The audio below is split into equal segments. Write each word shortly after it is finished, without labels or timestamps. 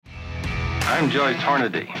I'm Joyce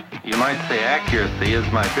Hornady. You might say accuracy is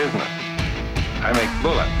my business. I make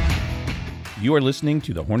bullets. You are listening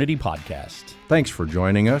to the Hornady Podcast. Thanks for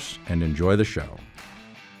joining us and enjoy the show.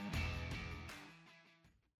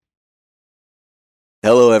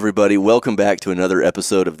 Hello, everybody. Welcome back to another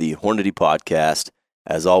episode of the Hornady Podcast.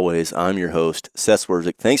 As always, I'm your host, Seth.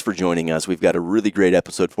 Thanks for joining us. We've got a really great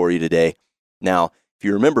episode for you today. Now, if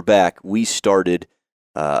you remember back, we started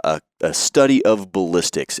a study of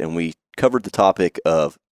ballistics, and we covered the topic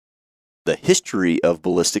of the history of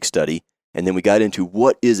ballistic study, and then we got into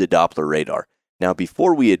what is a Doppler radar. Now,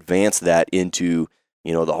 before we advance that into,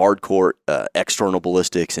 the hardcore external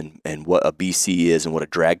ballistics and what a BC is and what a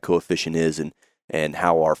drag coefficient is and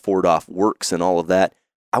how our FORDOF works and all of that,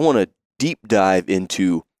 I want to deep dive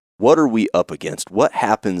into what are we up against? What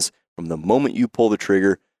happens from the moment you pull the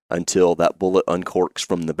trigger until that bullet uncorks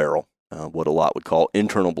from the barrel, what a lot would call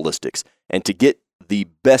internal ballistics. And to get the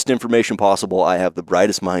best information possible, I have the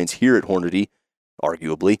brightest minds here at Hornady,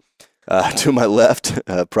 arguably. To my left,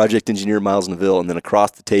 project engineer Miles Neville, and then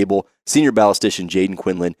across the table, senior ballistician Jayden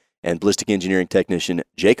Quinlan and ballistic engineering technician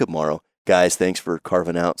Jacob Morrow. Guys, thanks for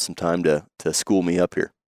carving out some time to school me up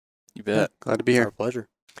here. You bet. Glad to be here. Our pleasure.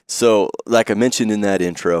 So, like I mentioned in that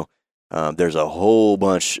intro, there's a whole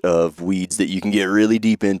bunch of weeds that you can get really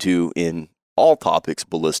deep into in all topics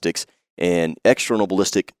ballistics, and external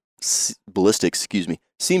ballistics,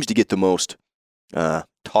 seems to get the most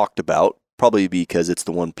talked about, probably because it's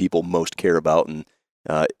the one people most care about and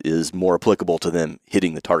is more applicable to them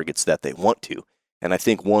hitting the targets that they want to. And I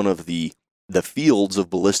think one of the fields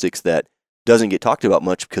of ballistics that doesn't get talked about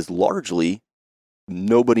much because largely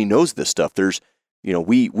nobody knows this stuff. There's,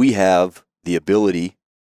 we have the ability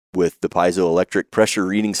with the piezoelectric pressure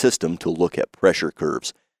reading system to look at pressure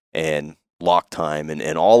curves and lock time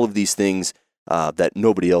and all of these things that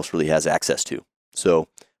nobody else really has access to. So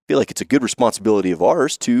I feel like it's a good responsibility of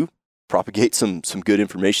ours to propagate some good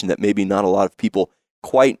information that maybe not a lot of people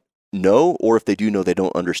quite know, or if they do know, they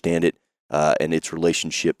don't understand it and its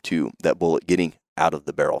relationship to that bullet getting out of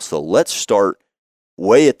the barrel. So let's start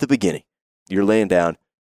way at the beginning. You're laying down,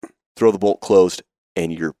 throw the bolt closed,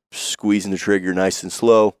 and you're squeezing the trigger nice and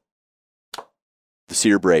slow. The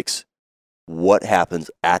sear breaks. What happens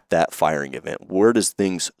at that firing event? Where does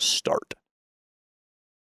things start?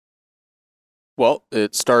 Well,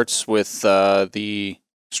 it starts with the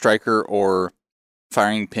striker or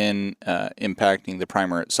firing pin impacting the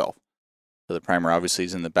primer itself. So the primer obviously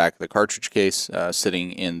is in the back of the cartridge case,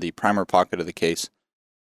 sitting in the primer pocket of the case,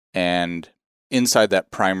 and inside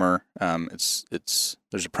that primer,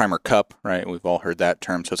 there's a primer cup, right? We've all heard that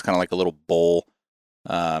term. So it's kind of like a little bowl,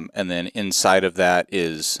 and then inside of that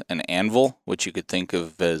is an anvil, which you could think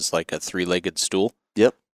of as like a three-legged stool.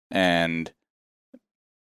 Yep. And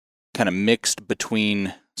kind of mixed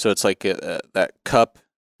between. So it's like that cup.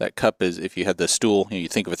 That cup is, if you had the stool, you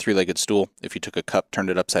think of a three-legged stool. If you took a cup, turned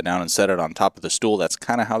it upside down, and set it on top of the stool, that's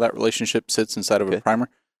kind of how that relationship sits inside of a primer.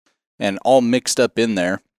 And all mixed up in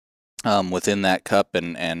there, within that cup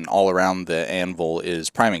and all around the anvil is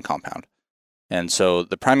priming compound. And so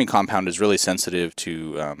the priming compound is really sensitive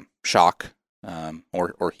to shock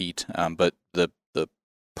or heat, but the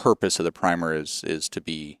purpose of the primer is to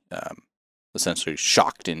be essentially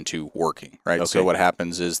shocked into working, right? Okay. So what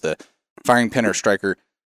happens is the firing pin or striker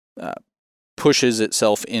pushes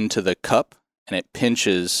itself into the cup, and it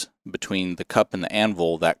pinches between the cup and the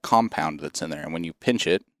anvil that compound that's in there. And when you pinch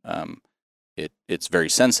it, it's very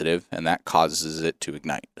sensitive, and that causes it to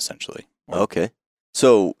ignite, essentially. Okay.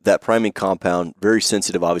 So that priming compound, very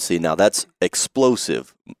sensitive, obviously. Now, that's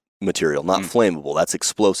explosive material, not flammable. That's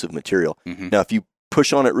explosive material. Mm-hmm. Now, if you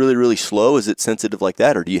push on it really, really slow, is it sensitive like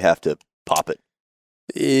that, or do you have to pop it?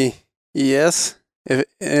 Yes. If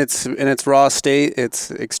it's in its raw state,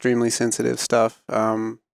 it's extremely sensitive stuff.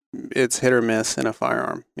 It's hit or miss in a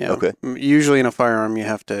firearm. Yeah. Okay. Usually in a firearm, you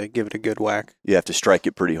have to give it a good whack. You have to strike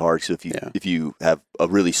it pretty hard. So if you have a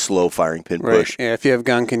really slow firing pin push. Yeah. If you have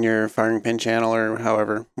gunk in your firing pin channel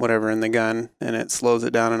or whatever in the gun, and it slows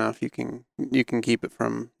it down enough, you can keep it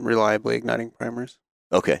from reliably igniting primers.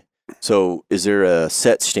 Okay. So is there a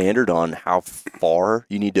set standard on how far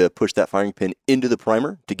you need to push that firing pin into the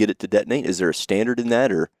primer to get it to detonate? Is there a standard in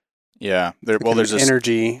that, or? Yeah. There's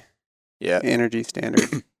energy. Yeah. Energy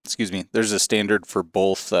standard. Excuse me. There's a standard for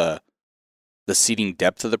both the seating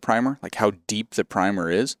depth of the primer, like how deep the primer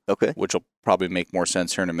is. Okay. Which will probably make more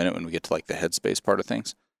sense here in a minute when we get to like the headspace part of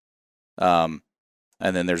things.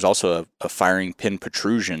 And then there's also a firing pin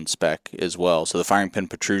protrusion spec as well. So the firing pin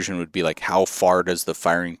protrusion would be like how far does the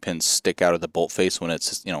firing pin stick out of the bolt face when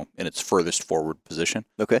it's in its furthest forward position.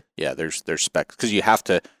 Okay. Yeah, there's specs because you have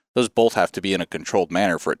to those both have to be in a controlled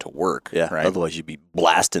manner for it to work. Yeah, right? Otherwise you'd be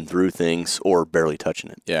blasting through things or barely touching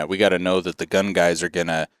it. Yeah, we got to know that the gun guys are going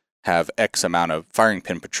to have X amount of firing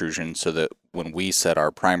pin protrusion so that when we set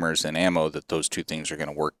our primers and ammo, that those two things are going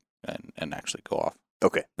to work and actually go off.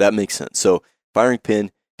 Okay, that makes sense. So firing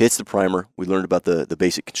pin hits the primer. We learned about the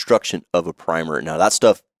basic construction of a primer. Now that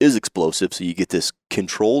stuff is explosive, so you get this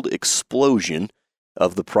controlled explosion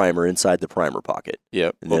of the primer inside the primer pocket.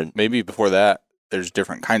 Yeah, And well, then maybe before that, there's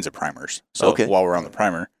different kinds of primers. So Okay. while we're on the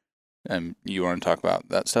primer, you want to talk about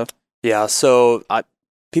that stuff? Yeah, so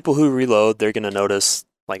people who reload, they're going to notice,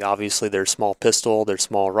 like, obviously there's small pistol, there's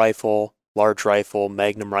small rifle, large rifle,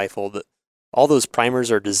 magnum rifle. All those primers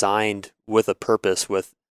are designed with a purpose,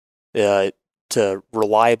 to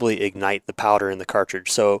reliably ignite the powder in the cartridge.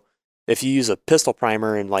 So if you use a pistol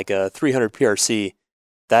primer in like a 300 PRC,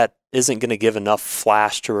 that isn't going to give enough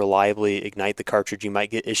flash to reliably ignite the cartridge. You might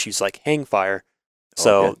get issues like hang fire.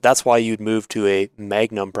 So Okay. that's why you'd move to a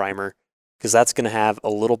magnum primer, because that's going to have a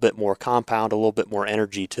little bit more compound, a little bit more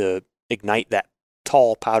energy to ignite that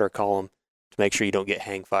tall powder column to make sure you don't get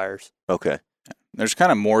hang fires. okay. There's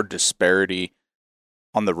kind of more disparity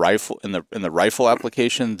on the rifle in the rifle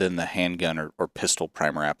application than the handgun or pistol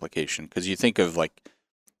primer application, because you think of, like,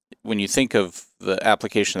 when you think of the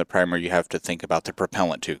application of the primer, you have to think about the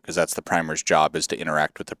propellant too, because that's the primer's job, is to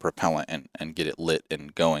interact with the propellant and get it lit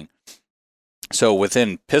and going. So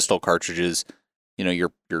within pistol cartridges,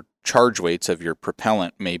 your charge weights of your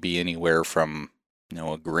propellant may be anywhere from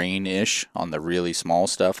a grain-ish on the really small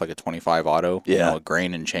stuff, like a 25 auto, Yeah. a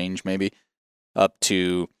grain and change maybe, up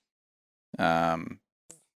to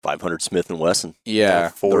 500 Smith & Wesson. yeah,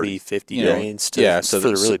 40, 50 you know, grains so for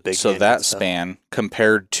the really big so handgun that stuff. span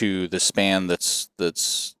compared to the span that's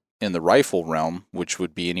in the rifle realm, which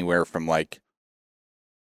would be anywhere from like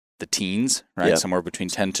the teens, right? Yep. Somewhere between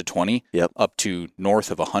 10 to 20, Yep. up to north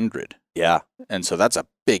of 100. Yeah. And so that's a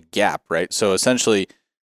big gap, right? So essentially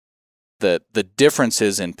the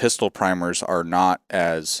differences in pistol primers are not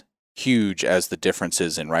as huge as the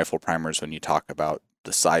differences in rifle primers when you talk about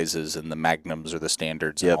the sizes and the magnums or the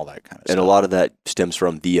standards and Yep. all that kind of And stuff. a lot of that stems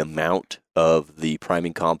from the amount of the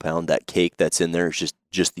priming compound, that cake that's in there. Is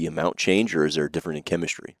just the amount change, or is there different in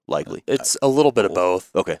chemistry? Likely. It's a little bit of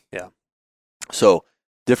both. Okay. Yeah. So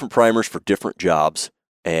different primers for different jobs,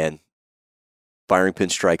 and firing pin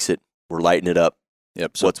strikes it. We're lighting it up.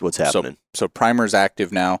 Yep. So What's happening? So primer's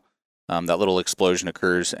active now. That little explosion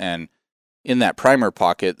occurs, and in that primer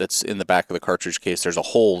pocket that's in the back of the cartridge case, there's a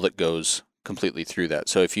hole that goes completely through that.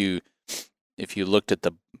 So if you looked at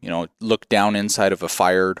look down inside of a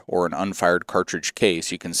fired or an unfired cartridge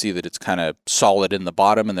case, you can see that it's kind of solid in the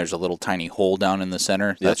bottom, and there's a little tiny hole down in the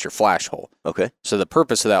center. That's your flash hole. Okay. So the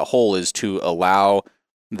purpose of that hole is to allow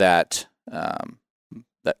that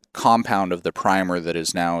that compound of the primer that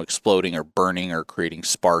is now exploding or burning or creating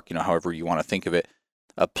spark, however you want to think of it,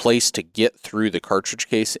 a place to get through the cartridge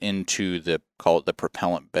case into call it the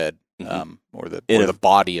propellant bed, or the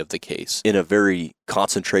body of the case. In a very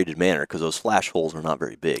concentrated manner, because those flash holes are not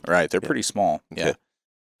very big. Right, they're pretty small. Okay.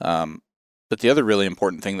 Yeah. But the other really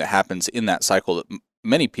important thing that happens in that cycle that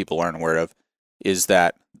many people aren't aware of is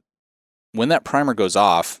that when that primer goes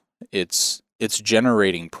off, it's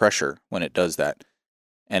generating pressure when it does that.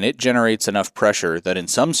 And it generates enough pressure that in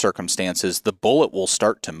some circumstances, the bullet will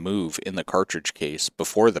start to move in the cartridge case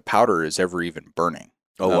before the powder is ever even burning.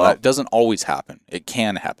 Oh, Now, wow. that doesn't always happen. It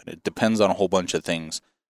can happen. It depends on a whole bunch of things,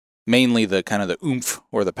 mainly the kind of the oomph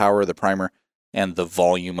or the power of the primer and the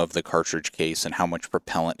volume of the cartridge case and how much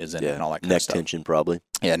propellant is in it and all that kind of Neck stuff. tension, probably.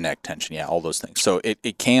 Yeah, neck tension. Yeah, all those things. So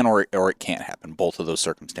it can or it can't happen, both of those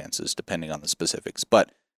circumstances, depending on the specifics. But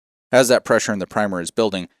as that pressure in the primer is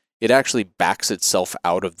building, it actually backs itself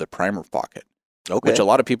out of the primer pocket, Okay. which a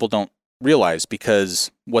lot of people don't realize,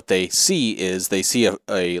 because what they see is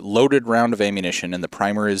a loaded round of ammunition, and the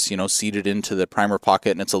primer is, seated into the primer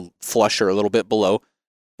pocket, and it's a flush or a little bit below.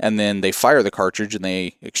 And then they fire the cartridge and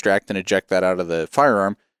they extract and eject that out of the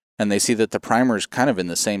firearm, and they see that the primer is kind of in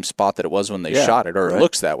the same spot that it was when they shot it, or right. it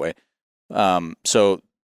looks that way. So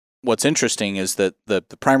what's interesting is that the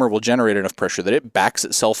primer will generate enough pressure that it backs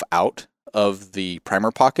itself out of the primer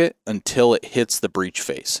pocket until it hits the breech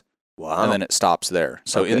face. Wow. And then it stops there.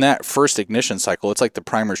 So Okay. in that first ignition cycle, it's like the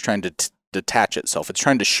primer's trying to detach itself. It's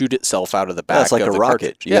trying to shoot itself out of the back It's like of a the rocket.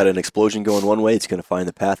 cartridge. You got an explosion going one way, it's going to find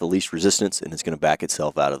the path of least resistance, and it's going to back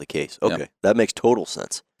itself out of the case. Okay, Yep. That makes total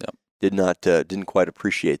sense. Yep. Didn't quite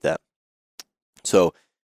appreciate that. So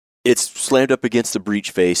it's slammed up against the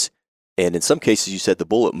breech face, and in some cases you said the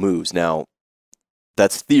bullet moves. Now,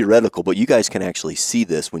 that's theoretical, but you guys can actually see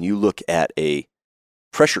this when you look at a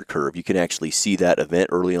pressure curve. You can actually see that event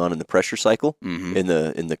early on in the pressure cycle in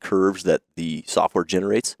the curves that the software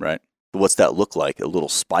generates. Right. What's that look like? A little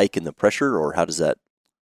spike in the pressure, or how does that?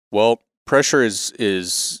 Well, pressure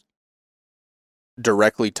is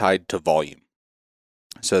directly tied to volume.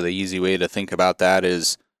 So the easy way to think about that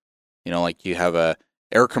is, like you have a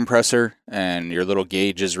air compressor and your little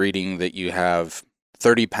gauge is reading that you have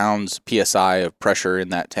 30 pounds PSI of pressure in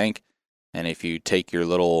that tank. And if you take your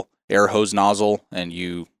little air hose nozzle and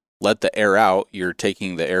you let the air out, you're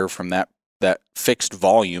taking the air from that fixed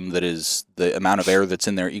volume that is the amount of air that's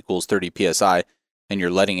in there equals 30 PSI, and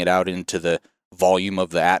you're letting it out into the volume of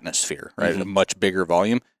the atmosphere, right? A much bigger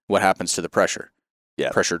volume. What happens to the pressure? Yeah.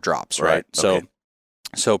 Pressure drops, right? Okay.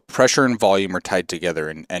 So pressure and volume are tied together,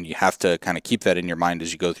 and you have to kind of keep that in your mind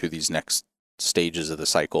as you go through these next stages of the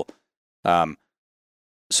cycle.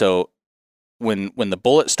 So when the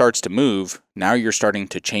bullet starts to move, now you're starting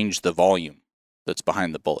to change the volume that's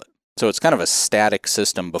behind the bullet. So it's kind of a static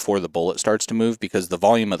system before the bullet starts to move, because the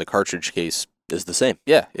volume of the cartridge case is the same.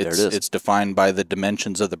 Yeah, there it is. It's defined by the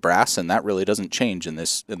dimensions of the brass, and that really doesn't change in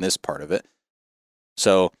this part of it.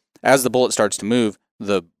 So as the bullet starts to move,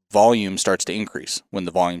 the volume starts to increase. When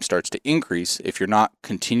the volume starts to increase, if you're not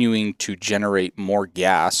continuing to generate more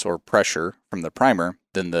gas or pressure from the primer,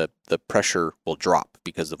 then the pressure will drop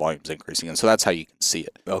because the volume's increasing. And so that's how you can see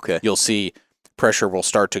it. Okay. You'll see pressure will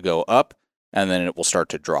start to go up, and then it will start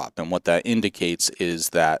to drop. And what that indicates is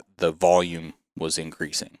that the volume was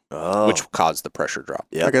increasing, which caused the pressure drop.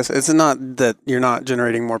 Yeah. I guess it's not that you're not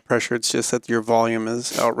generating more pressure. It's just that your volume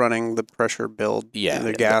is outrunning the pressure build. Yeah.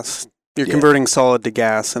 The gas. You're converting solid to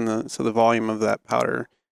gas, and so the volume of that powder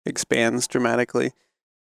expands dramatically.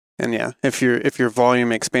 And yeah, if your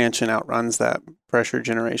volume expansion outruns that pressure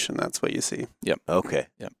generation, that's what you see. Yep. Okay.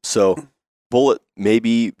 Yep. So bullet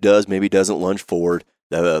maybe does, maybe doesn't lunge forward.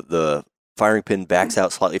 The firing pin backs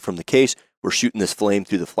out slightly from the case. We're shooting this flame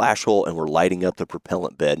through the flash hole, and we're lighting up the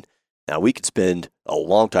propellant bed. Now, we could spend a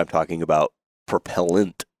long time talking about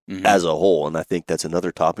propellant as a whole, and I think that's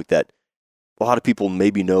another topic that a lot of people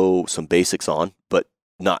maybe know some basics on, but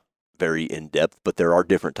not very in-depth. But there are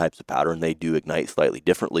different types of powder, and they do ignite slightly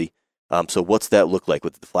differently. So what's that look like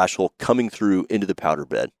with the flash hole coming through into the powder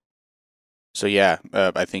bed? So yeah,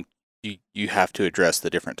 I think you have to address the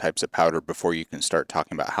different types of powder before you can start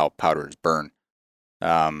talking about how powders burn.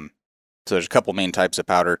 So there's a couple main types of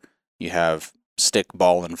powder. You have stick,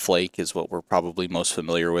 ball, and flake is what we're probably most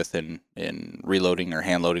familiar with in reloading or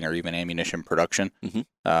hand loading or even ammunition production.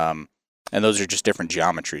 And those are just different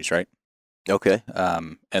geometries, right? Okay.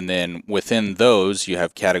 And then within those, you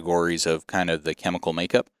have categories of kind of the chemical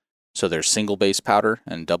makeup. So there's single base powder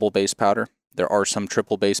and double base powder. There are some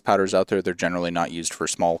triple base powders out there. They're generally not used for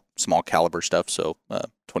small caliber stuff. So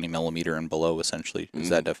 20 millimeter and below essentially is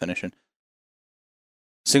that definition.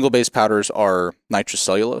 Single base powders are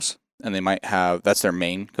nitrocellulose, and they might have, that's their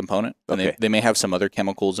main component. And Okay. they may have some other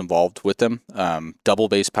chemicals involved with them. Double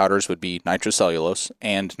base powders would be nitrocellulose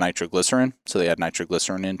and nitroglycerin. So they add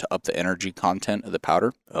nitroglycerin in to up the energy content of the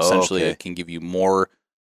powder. Essentially, it can give you more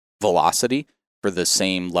velocity for the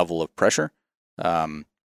same level of pressure. And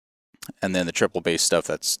then the triple base stuff,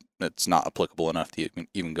 that's not applicable enough to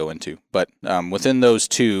even go into. But within those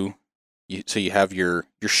two, so you have your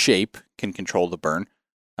shape can control the burn.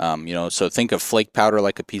 So think of flake powder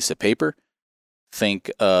like a piece of paper. Think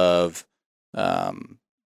of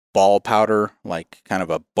ball powder like kind of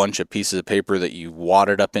a bunch of pieces of paper that you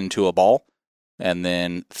wadded up into a ball. And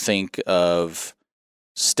then think of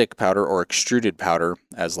stick powder or extruded powder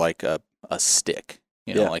as like a stick.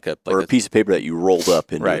 Like a piece of paper that you rolled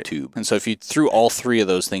up into a tube. And so if you threw all three of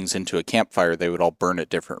those things into a campfire, they would all burn at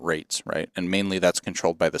different rates, right? And mainly that's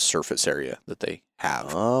controlled by the surface area that they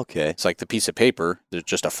have. Okay. It's like the piece of paper, there's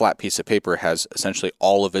just a flat piece of paper has essentially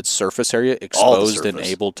all of its surface area exposed and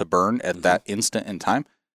able to burn at that instant in time.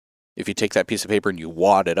 If you take that piece of paper and you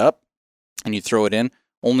wad it up and you throw it in,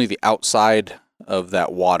 only the outside of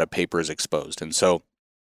that wad of paper is exposed. And so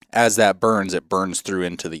as that burns, it burns through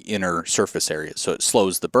into the inner surface area. So it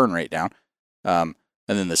slows the burn rate down. And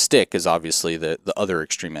then the stick is obviously the other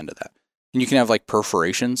extreme end of that. And you can have like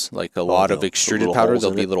perforations, like a lot of extruded powder.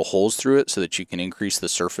 There'll be little holes through it so that you can increase the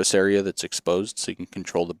surface area that's exposed so you can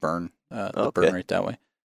control the burn burn rate that way.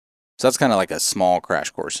 So that's kind of like a small crash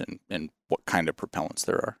course in what kind of propellants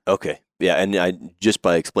there are. Okay. Yeah, and just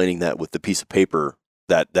by explaining that with the piece of paper,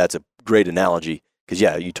 that's a great analogy.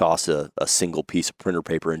 Because, you toss a single piece of printer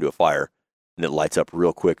paper into a fire, and it lights up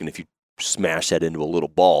real quick. And if you smash that into a little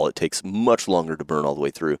ball, it takes much longer to burn all the way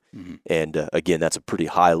through. And, again, that's a pretty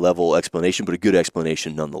high-level explanation, but a good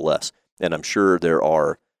explanation nonetheless. And I'm sure there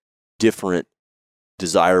are different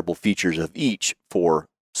desirable features of each for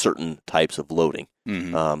certain types of loading.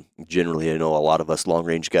 Generally, I know a lot of us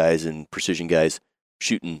long-range guys and precision guys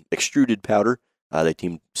shooting extruded powder. They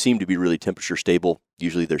seem to be really temperature stable.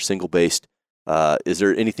 Usually they're single-based. Is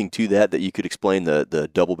there anything to that you could explain, the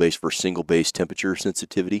double-base versus single-base temperature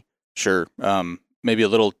sensitivity? Sure. Maybe a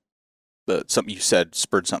little, something you said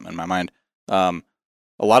spurred something in my mind.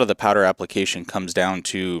 A lot of the powder application comes down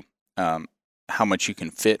to how much you can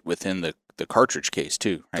fit within the cartridge case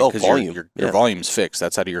too, right? Because volume. Your volume's fixed.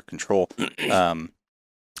 That's out of your control.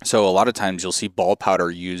 So a lot of times you'll see ball powder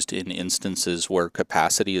used in instances where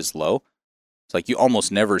capacity is low. It's like you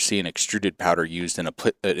almost never see an extruded powder used in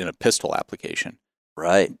a pistol application.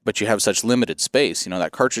 Right. But you have such limited space.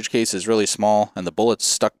 That cartridge case is really small, and the bullet's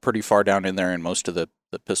stuck pretty far down in there in most of the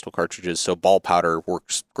pistol cartridges. So ball powder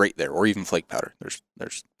works great there, or even flake powder.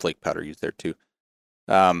 There's flake powder used there too.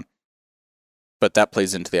 But that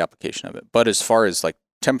plays into the application of it. But as far as like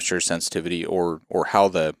temperature sensitivity or how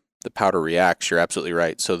the powder reacts, you're absolutely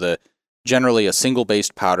right. So generally a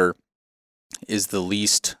single-based powder is the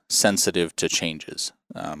least sensitive to changes,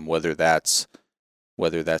 whether that's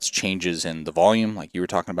changes in the volume, like you were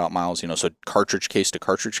talking about, Miles. So cartridge case to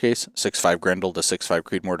cartridge case, 6.5 Grendel to 6.5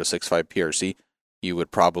 Creedmoor to 6.5 PRC, you would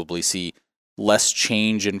probably see less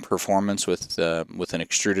change in performance with an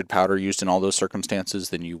extruded powder used in all those circumstances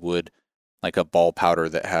than you would like a ball powder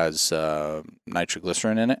that has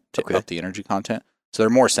nitroglycerin in it to up the energy content. So they're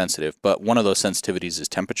more sensitive, but one of those sensitivities is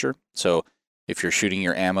temperature. So if you're shooting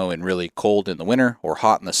your ammo in really cold in the winter or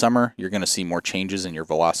hot in the summer, you're going to see more changes in your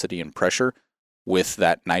velocity and pressure with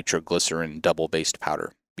that nitroglycerin double-based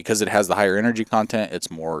powder. Because it has the higher energy content, it's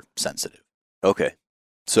more sensitive. Okay.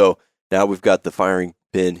 So now we've got the firing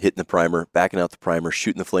pin hitting the primer, backing out the primer,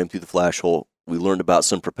 shooting the flame through the flash hole. We learned about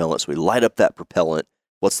some propellants. We light up that propellant.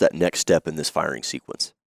 What's that next step in this firing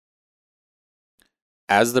sequence?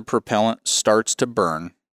 As the propellant starts to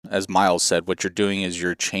burn, as Miles said, what you're doing is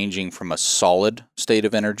you're changing from a solid state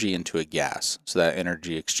of energy into a gas. So that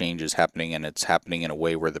energy exchange is happening, and it's happening in a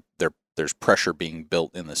way where there's pressure being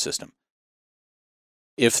built in the system.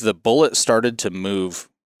 If the bullet started to move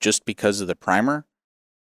just because of the primer,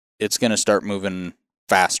 it's going to start moving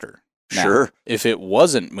faster. Now, Sure. If it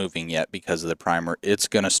wasn't moving yet because of the primer, it's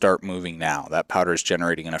going to start moving now. That powder is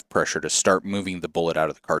generating enough pressure to start moving the bullet out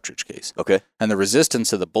of the cartridge case. Okay. And the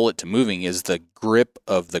resistance of the bullet to moving is the grip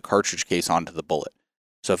of the cartridge case onto the bullet.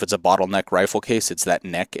 So if it's a bottleneck rifle case, it's that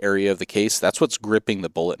neck area of the case. That's what's gripping the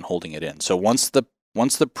bullet and holding it in. So once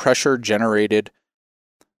the pressure generated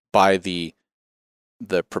by the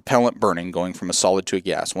propellant burning, going from a solid to a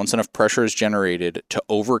gas, once enough pressure is generated to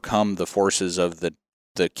overcome the forces of the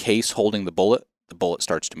case holding the bullet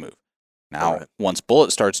starts to move. Now, Once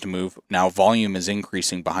bullet starts to move, now volume is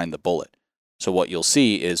increasing behind the bullet. So what you'll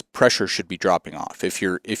see is pressure should be dropping off. If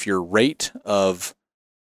your rate of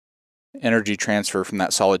energy transfer from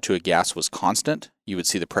that solid to a gas was constant, you would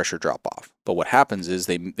see the pressure drop off. But what happens is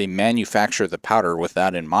they manufacture the powder with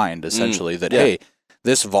that in mind, essentially, hey,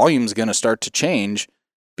 this volume's going to start to change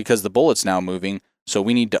because the bullet's now moving. So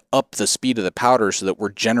we need to up the speed of the powder so that we're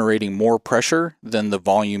generating more pressure than the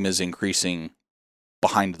volume is increasing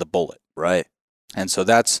behind the bullet. Right. And so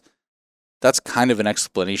that's kind of an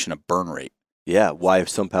explanation of burn rate. Yeah, why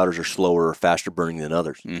some powders are slower or faster burning than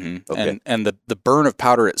others. Mm-hmm. Okay. And the burn of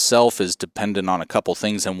powder itself is dependent on a couple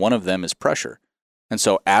things, and one of them is pressure. And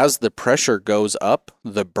so as the pressure goes up,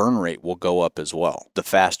 the burn rate will go up as well. The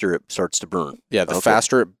faster it starts to burn. Yeah,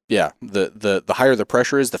 faster, the higher the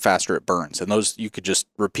pressure is, the faster it burns. And those, you could just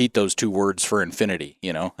repeat those two words for infinity,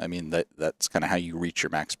 I mean, that's kind of how you reach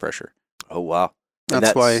your max pressure. Oh, wow.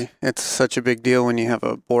 That's why it's such a big deal when you have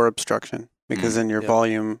a bore obstruction, because then your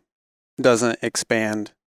volume doesn't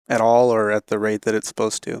expand at all or at the rate that it's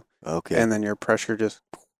supposed to. Okay. And then your pressure just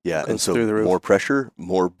and so through the roof. More pressure,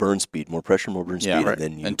 more burn speed, more pressure, more burn speed. Right.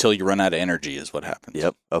 And then until you run out of energy is what happens.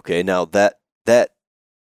 Yep. Okay. Now that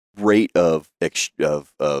rate of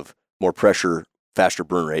more pressure, faster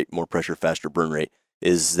burn rate, more pressure, faster burn rate,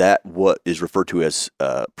 is that what is referred to as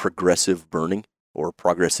progressive burning or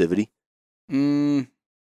progressivity?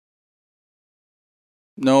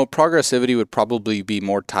 No, progressivity would probably be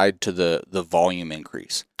more tied to the volume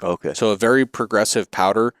increase. Okay. So a very progressive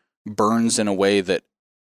powder burns in a way that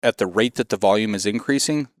at the rate that the volume is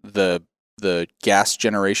increasing, the gas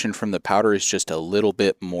generation from the powder is just a little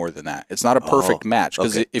bit more than that. It's not a perfect match,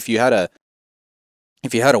 because if you had a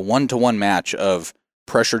 1-to-1 match of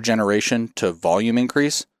pressure generation to volume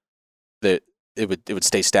increase, that it would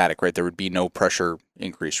stay static, right? There would be no pressure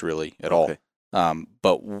increase really at all.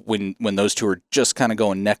 But when those two are just kind of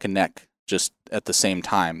going neck and neck, just at the same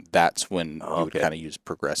time, that's when you would kind of use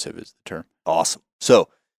progressive as the term. Awesome. So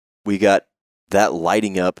we got that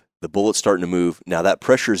lighting up, the bullet's starting to move. Now that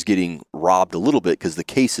pressure is getting robbed a little bit because the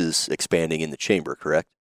case is expanding in the chamber, correct?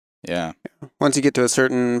 Yeah. Once you get to a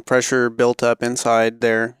certain pressure built up inside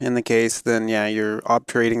there in the case, then yeah, you're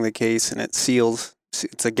obturating the case and it seals.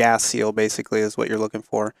 It's a gas seal, basically, is what you're looking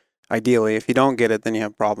for. Ideally, if you don't get it, then you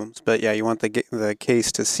have problems. But yeah, you want the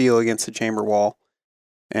case to seal against the chamber wall,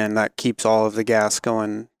 and that keeps all of the gas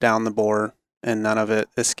going down the bore and none of it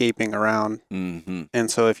escaping around. Mm-hmm.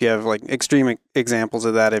 And so if you have like extreme examples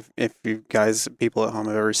of that, if you guys, people at home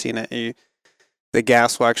have ever seen it, the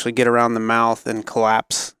gas will actually get around the mouth and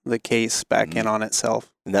collapse the case back in on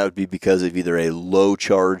itself. And that would be because of either a low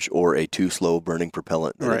charge or a too slow burning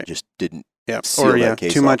propellant that Right. it just didn't. Yeah, seal or that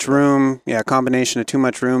case too off. much room. Yeah, combination of too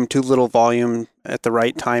much room, too little volume at the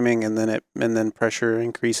right timing, and then pressure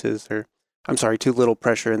increases. Or I'm sorry, too little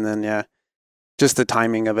pressure, and then just the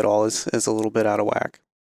timing of it all is a little bit out of whack.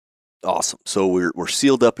 Awesome. So we're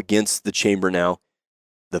sealed up against the chamber now.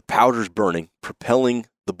 The powder's burning, propelling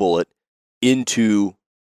the bullet into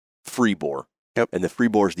free bore. Yep. And the free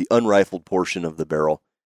bore is the unrifled portion of the barrel,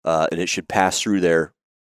 and it should pass through there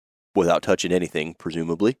without touching anything,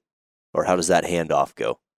 presumably. Or how does that handoff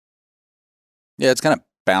go? Yeah, it's kind of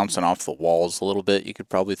bouncing off the walls a little bit. You could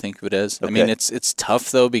probably think of it as. Okay. I mean, it's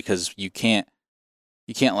tough though because you can't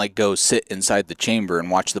like go sit inside the chamber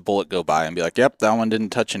and watch the bullet go by and be like, "Yep, that one didn't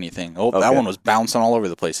touch anything." Oh, Okay. that one was bouncing all over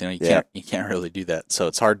the place. You Yeah. can't really do that. So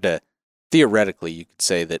it's hard to theoretically you could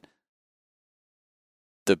say that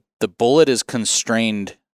the bullet is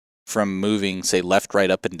constrained from moving, say, left,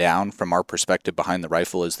 right, up, and down from our perspective behind the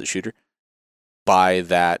rifle as the shooter by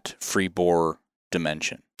that free bore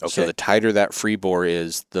dimension. Okay. So the tighter that free bore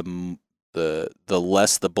is, the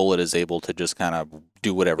less the bullet is able to just kind of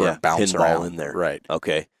do whatever and bounce pinball around in there. Right.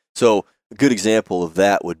 Okay. So a good example of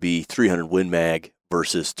that would be 300 Win Mag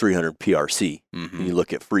versus 300 PRC. Mm-hmm. When you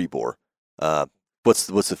look at free bore, what's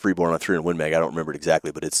the free bore on a 300 Win Mag? I don't remember it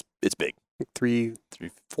exactly, but it's big.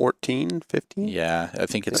 314, 15? Yeah, I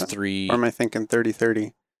think it's 3. Or am I thinking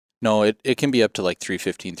 30-30? No, it can be up to like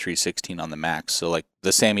 315, 316 on the max. So like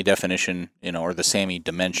the SAMI definition, or the SAMI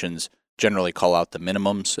dimensions generally call out the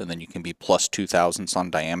minimums, and then you can be plus 2,000ths on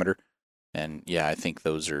diameter. And yeah, I think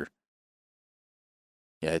those are.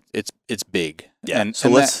 Yeah, it's big. Yeah. And, So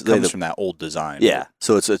and let's that say comes from that old design. Yeah.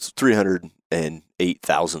 So it's 308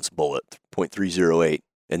 thousandths bullet, 0.308,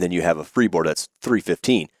 and then you have a free bore that's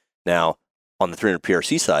 315. Now on the 300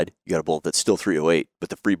 PRC side, you got a bullet that's still 308,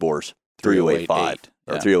 but the free bore's 308.5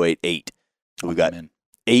 or 308.8. So we've got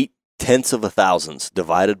 0.8 of a thousandths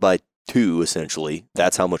divided by 2, essentially.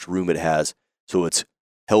 That's how much room it has. So it's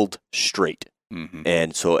held straight. Mm-hmm.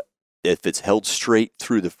 And so if it's held straight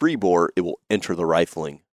through the free bore, it will enter the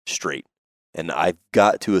rifling straight. And I've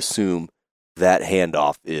got to assume that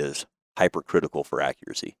handoff is hypercritical for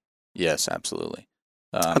accuracy. Yes, absolutely.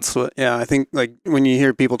 That's what, I think like when you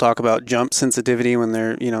hear people talk about jump sensitivity when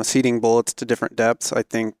they're, seating bullets to different depths, I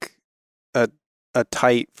think a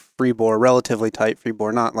tight free bore, relatively tight free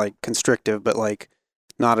bore, not like constrictive, but like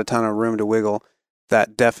not a ton of room to wiggle,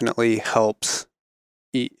 that definitely helps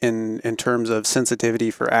in terms of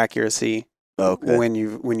sensitivity for accuracy. Okay. When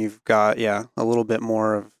you've got, a little bit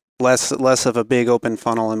more of less of a big open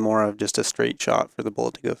funnel and more of just a straight shot for the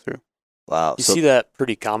bullet to go through. Wow. You see that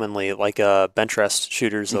pretty commonly, like bench rest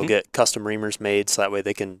shooters. They'll get custom reamers made so that way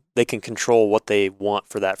they can control what they want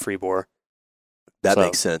for that free bore. That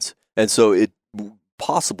makes sense. And so it's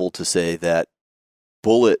possible to say that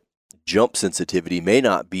bullet jump sensitivity may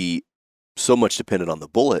not be so much dependent on the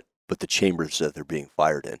bullet, but the chambers that they're being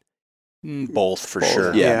fired in. Both for Both,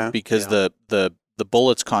 sure. yeah. Because the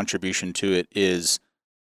bullet's contribution to it is,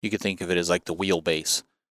 you could think of it as like the wheelbase,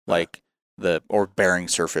 like or bearing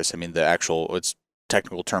surface. I mean, its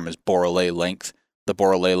technical term is borelay length. The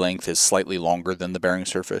borelay length is slightly longer than the bearing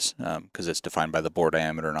surface because it's defined by the bore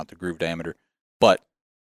diameter, not the groove diameter. But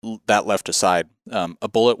that left aside, a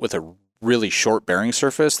bullet with a really short bearing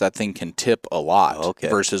surface, that thing can tip a lot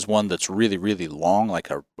versus one that's really, really long, like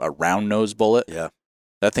a round nose bullet. Yeah.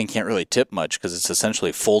 That thing can't really tip much because it's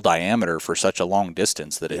essentially full diameter for such a long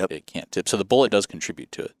distance that it can't tip. So the bullet does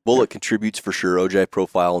contribute to it. Bullet contributes for sure, OJ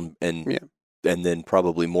profile and then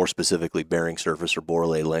probably more specifically bearing surface or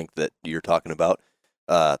borelay length that you're talking about.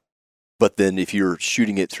 But then if you're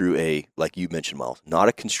shooting it through like you mentioned, Miles, not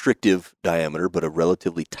a constrictive diameter, but a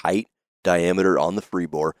relatively tight diameter on the free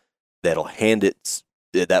bore, that'll hand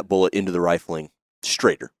that bullet into the rifling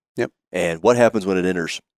straighter. Yep. And what happens when it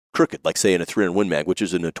enters crooked, like say in a 300 Win Mag, which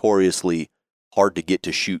is a notoriously hard to get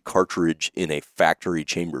to shoot cartridge in a factory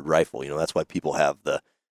chambered rifle? That's why people have the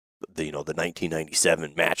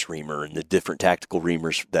 1997 match reamer and the different tactical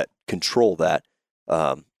reamers that control that.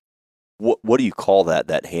 What do you call that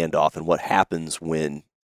handoff, and what happens when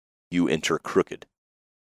you enter crooked?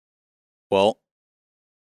 Well,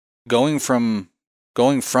 going from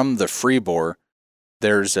the free bore,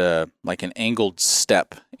 there's like an angled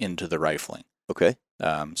step into the rifling. Okay. So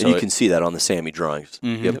and you can see that on the SAMI drawings.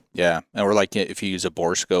 Mm-hmm. Yep. Yeah. Or like if you use a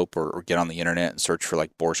bore scope or get on the internet and search for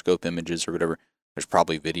like bore scope images or whatever, there's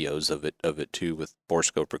probably videos of it too with bore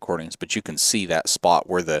scope recordings. But you can see that spot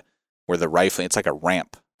where the rifling, it's like a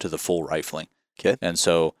ramp to the full rifling. Okay. And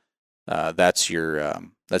so that's your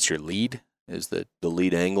lead, is the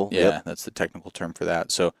lead angle. Yeah, Yep. That's the technical term for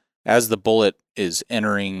that. So as the bullet is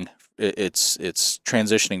entering, it's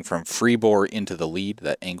transitioning from free bore into the lead,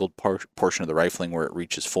 that angled portion of the rifling where it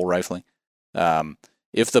reaches full rifling.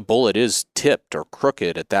 If the bullet is tipped or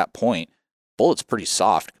crooked at that point, bullet's pretty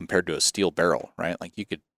soft compared to a steel barrel, right? Like you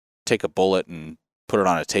could take a bullet and put it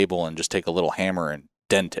on a table and just take a little hammer and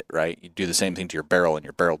dent it, right? You do the same thing to your barrel and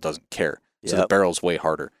your barrel doesn't care. So the barrel's way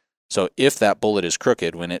harder. So if that bullet is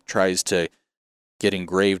crooked, when it tries to get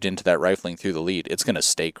engraved into that rifling through the lead, it's going to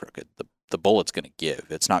stay crooked. The bullet's going to give.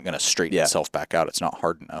 It's not going to straighten itself back out. It's not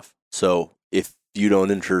hard enough. So if you don't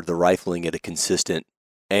enter the rifling at a consistent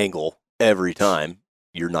angle every time,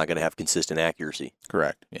 you're not going to have consistent accuracy.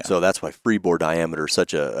 Correct. Yeah. So that's why free bore diameter is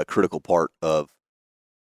such a critical part of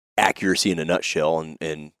accuracy in a nutshell.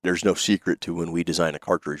 And there's no secret to when we design a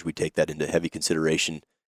cartridge, we take that into heavy consideration.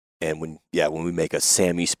 And when we make a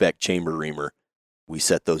SAMI spec chamber reamer, we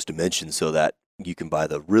set those dimensions so that you can buy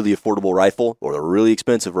the really affordable rifle or the really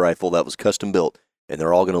expensive rifle that was custom built, and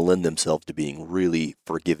they're all going to lend themselves to being really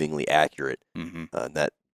forgivingly accurate. Mm-hmm. And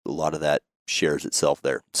that a lot of that shares itself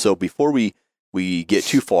there. So before we get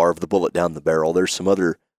too far of the bullet down the barrel, there's some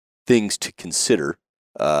other things to consider,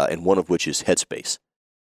 and one of which is headspace,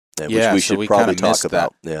 which we should probably talk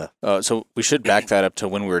about. Yeah. So we should back that up to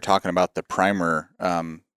when we were talking about the primer,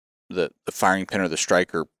 the firing pin or the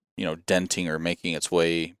striker, denting or making its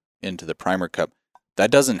way into the primer cup.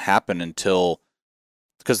 That doesn't happen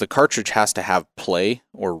because the cartridge has to have play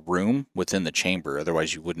or room within the chamber.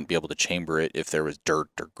 Otherwise, you wouldn't be able to chamber it if there was dirt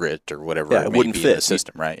or grit or whatever it wouldn't fit in the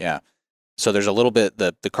system, right? Yeah. So there's a little bit,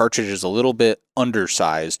 the cartridge is a little bit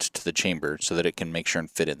undersized to the chamber so that it can make sure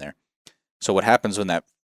and fit in there. So what happens when that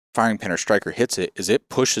firing pin or striker hits it is it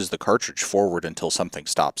pushes the cartridge forward until something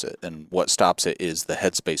stops it. And what stops it is the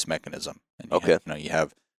headspace mechanism. And you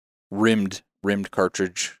have rimmed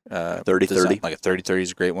cartridge. 30-30. Like a 30-30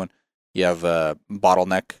 is a great one. You have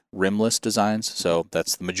bottleneck rimless designs, so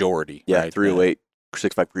that's the majority. Yeah, right? 308,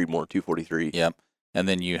 6.5 Creedmoor, 243. Yep. And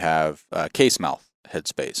then you have case mouth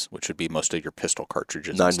headspace, which would be most of your pistol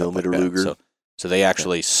cartridges. 9mm like Luger. So they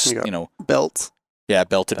actually, belts. Yeah,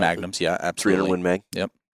 belted magnums. Yeah, absolutely. 300 Win Mag.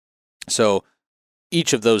 Yep. So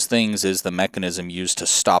each of those things is the mechanism used to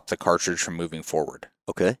stop the cartridge from moving forward.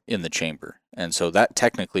 Okay. In the chamber. And so that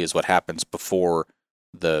technically is what happens before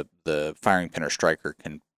the firing pin or striker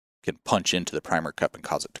can punch into the primer cup and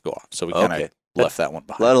cause it to go off. So we kind of left that one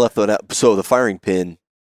behind. Left that out. So the firing pin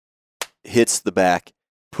hits the back,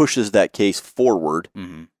 pushes that case forward,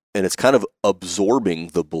 mm-hmm. and it's kind of absorbing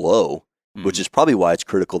the blow, mm-hmm. which is probably why it's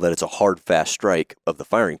critical that it's a hard, fast strike of the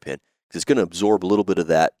firing pin, because it's going to absorb a little bit of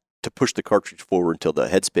that to push the cartridge forward until the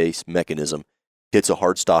headspace mechanism hits a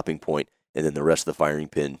hard stopping point, and then the rest of the firing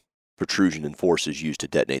pin protrusion and force is used to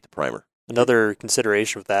detonate the primer. Another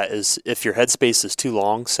consideration with that is if your headspace is too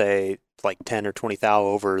long, say like 10 or 20 thou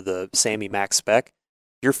over the SAMI max spec,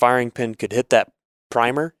 your firing pin could hit that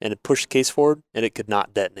primer and it push the case forward and it could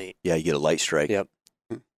not detonate. Yeah, you get a light strike. Yep.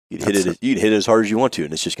 You'd hit it as hard as you want to,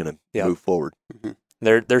 and it's just going to move forward.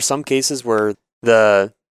 Mm-hmm. There's some cases where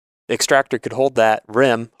the extractor could hold that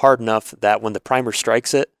rim hard enough that when the primer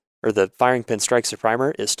strikes it, or the firing pin strikes the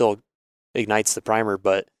primer, it still ignites the primer,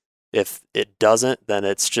 but if it doesn't, then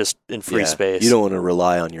it's just in free space. You don't want to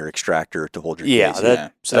rely on your extractor to hold your case.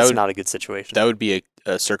 So that's not a good situation. That would be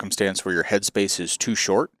a circumstance where your headspace is too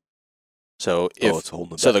short. So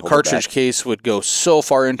the cartridge cartridge case would go so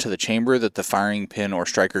far into the chamber that the firing pin or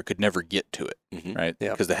striker could never get to it, mm-hmm. right?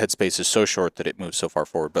 Yeah. Because the headspace is so short that it moves so far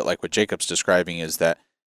forward. But like what Jacob's describing is that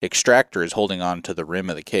extractor is holding on to the rim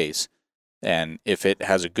of the case, and if it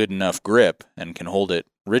has a good enough grip and can hold it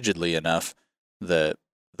rigidly enough, the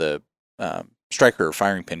striker or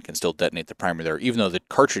firing pin can still detonate the primer there, even though the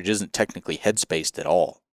cartridge isn't technically headspaced at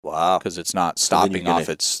all. Wow. Because it's not stopping off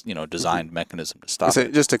its designed mechanism to stop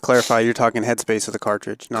it. Just to clarify, you're talking headspace of the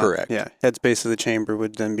cartridge. Not, correct. Yeah, headspace of the chamber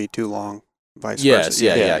would then be too long, vice versa.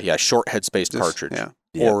 Yeah. Short headspaced cartridge.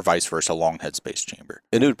 Or vice versa, long headspace chamber.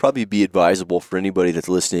 And it would probably be advisable for anybody that's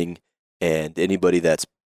listening and anybody that's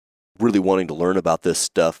really wanting to learn about this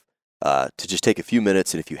stuff to just take a few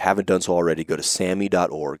minutes, and if you haven't done so already, go to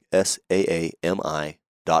SAAMI.org, SAAMI.org,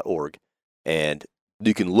 and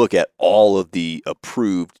you can look at all of the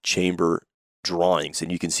approved chamber drawings,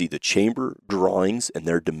 and you can see the chamber drawings and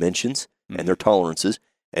their dimensions and their tolerances,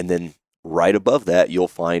 and then right above that, you'll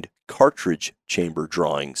find cartridge chamber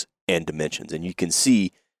drawings and dimensions, and you can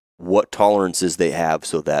see what tolerances they have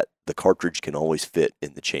so that the cartridge can always fit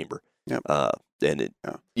in the chamber. Yep.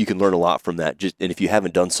 You can learn a lot from that. And if you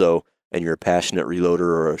haven't done so, and you're a passionate reloader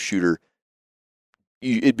or a shooter,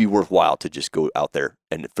 it'd be worthwhile to just go out there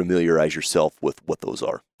and familiarize yourself with what those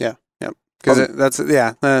are. Yeah. Because that's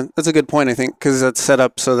a good point, I think, because that's set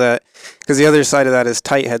up so that, because the other side of that is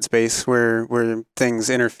tight headspace where things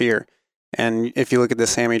interfere. And if you look at the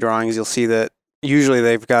SAAMI drawings, you'll see that usually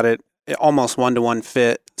they've got it almost 1-to-1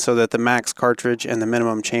 fit, so that the max cartridge and the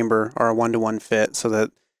minimum chamber are a 1-to-1 fit, so that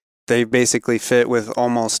they basically fit with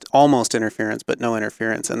almost interference, but no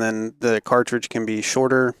interference. And then the cartridge can be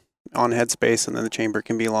shorter on headspace, and then the chamber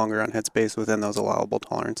can be longer on headspace within those allowable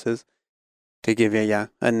tolerances to give you,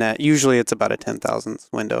 a net. Usually it's about a 10,000th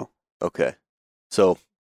window. Okay. So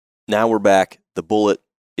now we're back. The bullet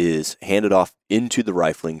is handed off into the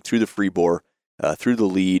rifling through the free bore, through the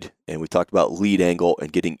lead, and we talked about lead angle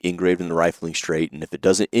and getting engraved in the rifling straight. And if it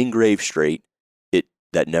doesn't engrave straight,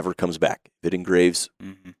 that never comes back. If it engraves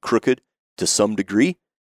crooked to some degree,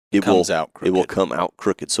 it will come out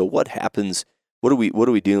crooked. So what happens? What are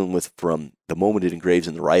we dealing with from the moment it engraves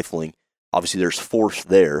in the rifling? Obviously, there's force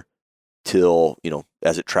there till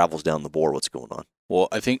as it travels down the bore. What's going on? Well,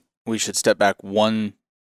 I think we should step back one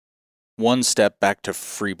step back to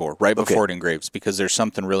free bore right before it engraves, because there's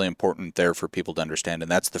something really important there for people to understand,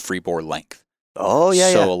 and that's the free bore length. Oh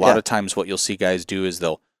yeah. So a lot of times, what you'll see guys do is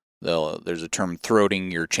there's a term,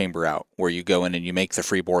 throating your chamber out, where you go in and you make the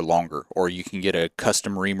free bore longer, or you can get a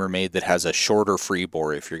custom reamer made that has a shorter free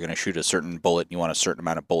bore if you're going to shoot a certain bullet and you want a certain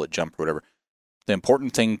amount of bullet jump or whatever. The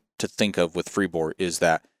important thing to think of with free bore is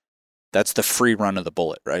that's the free run of the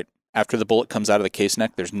bullet, right? After the bullet comes out of the case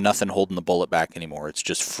neck, there's nothing holding the bullet back anymore. It's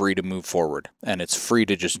just free to move forward, and it's free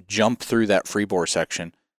to just jump through that free bore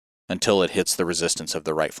section until it hits the resistance of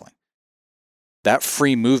the rifling. That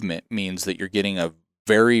free movement means that you're getting a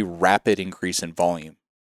very rapid increase in volume,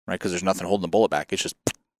 right? Because there's nothing holding the bullet back. It's just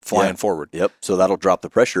flying forward. Yep. So that'll drop the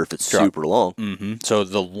pressure if it's super long. Mm-hmm. So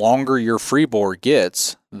the longer your free bore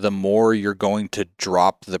gets, the more you're going to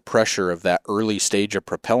drop the pressure of that early stage of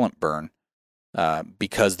propellant burn,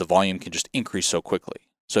 because the volume can just increase so quickly.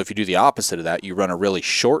 So if you do the opposite of that, you run a really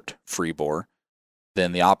short free bore,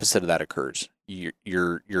 then the opposite of that occurs.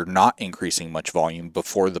 You're not increasing much volume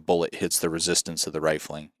before the bullet hits the resistance of the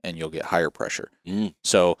rifling, and you'll get higher pressure.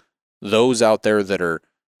 So those out there that are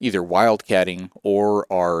either wildcatting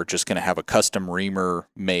or are just going to have a custom reamer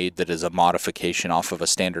made that is a modification off of a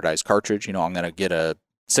standardized cartridge, I'm going to get a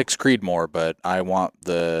 6 Creedmoor, but I want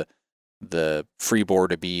the free bore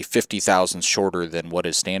to be 50 thousandths shorter than what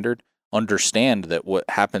is standard. Understand that what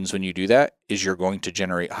happens when you do that is you're going to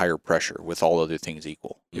generate higher pressure with all other things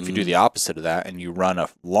equal. If you do the opposite of that and you run a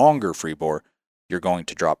longer free bore, you're going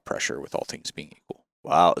to drop pressure with all things being equal.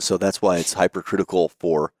 Wow. So that's why it's hypercritical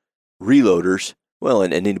for reloaders,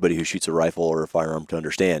 and anybody who shoots a rifle or a firearm, to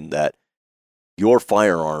understand that your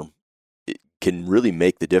firearm can really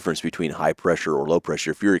make the difference between high pressure or low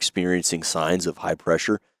pressure. If you're experiencing signs of high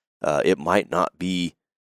pressure, it might not be,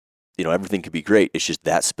 everything could be great. It's just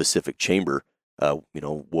that specific chamber, the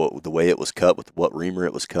way it was cut, with what reamer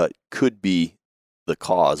it was cut, could be the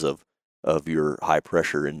cause of your high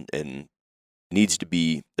pressure, and needs to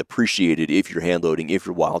be appreciated if you're hand loading, if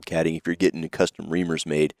you're wildcatting, if you're getting custom reamers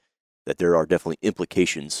made, that there are definitely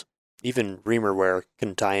implications. Even reamer wear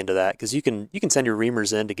can tie into that, because you can send your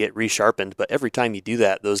reamers in to get resharpened, but every time you do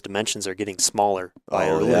that, those dimensions are getting smaller by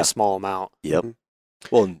a really small amount. Yep.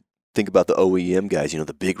 Well, and think about the OEM guys,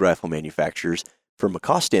 the big rifle manufacturers. From a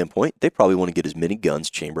cost standpoint, they probably want to get as many guns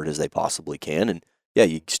chambered as they possibly can. And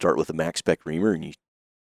you start with a max spec reamer and you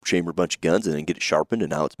chamber a bunch of guns and then get it sharpened, and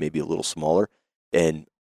now it's maybe a little smaller. And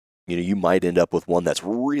you might end up with one that's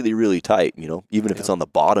really, really tight, even if it's on the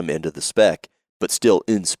bottom end of the spec, but still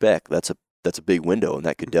in spec. That's a big window, and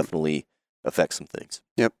that could definitely affect some things.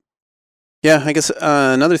 Yep. Yeah, I guess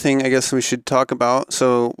another thing I guess we should talk about.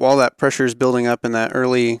 So while that pressure is building up in that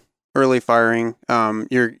early firing,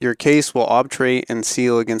 your case will obturate and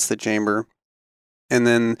seal against the chamber. And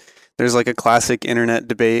then there's like a classic internet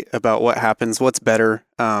debate about what's better,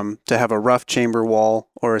 to have a rough chamber wall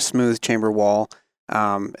or a smooth chamber wall.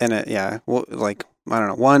 I don't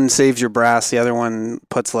know, one saves your brass, the other one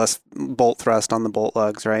puts less bolt thrust on the bolt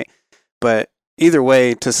lugs, right? But either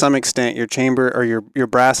way, to some extent, your chamber or your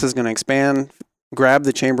brass is going to expand grab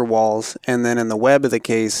the chamber walls, and then in the web of the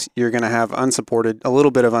case, you're going to have a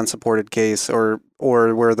little bit of unsupported case, or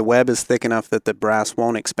where the web is thick enough that the brass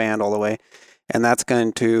won't expand all the way. And that's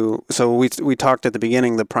going to, so we talked at the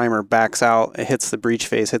beginning, the primer backs out, it hits the breech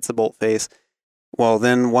face, hits the bolt face. Well,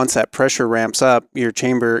 then once that pressure ramps up, your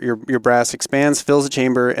brass expands, fills the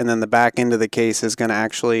chamber, and then the back end of the case is going to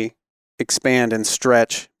actually expand and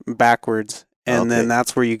stretch backwards. And then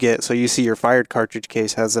that's where you get, so you see your fired cartridge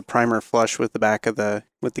case has a primer flush with the back of the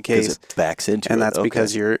case. It backs into it. And that's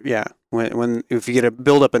because if you get a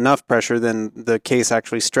build up enough pressure, then the case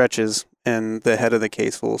actually stretches and the head of the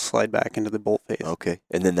case will slide back into the bolt face. Okay.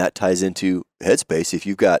 And then that ties into headspace. If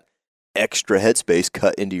you've got extra headspace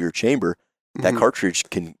cut into your chamber, that cartridge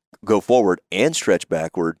can go forward and stretch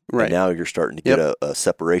backward. Right. And now you're starting to get a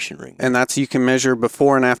separation ring. And you can measure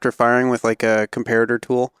before and after firing with like a comparator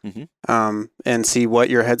tool and see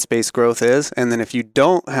what your headspace growth is. And then if you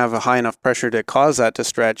don't have a high enough pressure to cause that to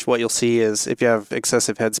stretch, what you'll see is if you have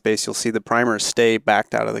excessive headspace, you'll see the primer stay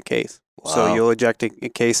backed out of the case. Wow. So you'll eject a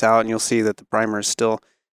case out and you'll see that the primer is still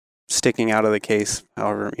sticking out of the case,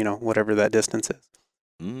 however, whatever that distance is.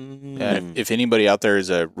 Yeah, if anybody out there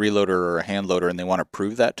is a reloader or a hand loader and they want to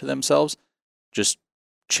prove that to themselves, just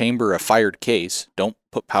chamber a fired case. Don't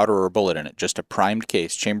put powder or a bullet in it. Just a primed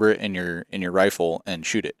case. Chamber it in your rifle and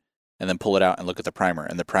shoot it, and then pull it out and look at the primer,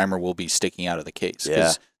 and the primer will be sticking out of the case.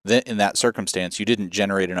 Yeah. Then in that circumstance, you didn't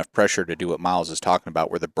generate enough pressure to do what Miles is talking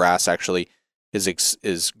about, where the brass actually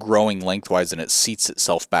is growing lengthwise and it seats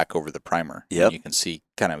itself back over the primer. Yep. You can see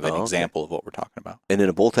kind of an example of what we're talking about. And in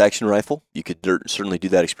a bolt action rifle, you could certainly do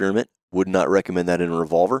that experiment. Would not recommend that in a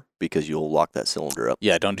revolver because you'll lock that cylinder up.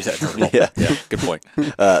 Yeah, don't do that in a revolver. Yeah, good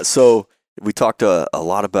point. So we talked a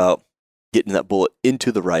lot about getting that bullet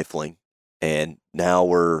into the rifling, and now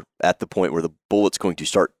we're at the point where the bullet's going to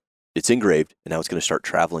start, it's engraved, and now it's going to start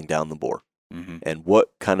traveling down the bore. Mm-hmm. And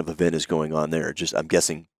what kind of event is going on there? Just, I'm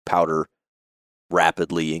guessing powder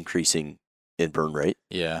rapidly increasing in burn rate.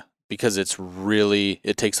 Yeah, because it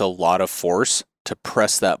takes a lot of force to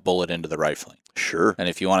press that bullet into the rifling. Sure. And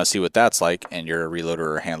if you want to see what that's like, and you're a reloader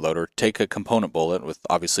or a hand loader, take a component bullet with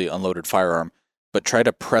obviously unloaded firearm, but try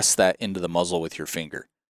to press that into the muzzle with your finger.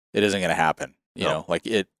 It isn't going to happen.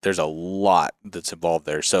 There's a lot that's involved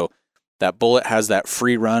there. So that bullet has that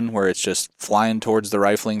free run where it's just flying towards the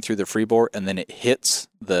rifling through the free bore, and then it hits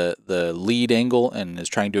the lead angle and is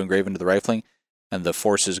trying to engrave into the rifling, and the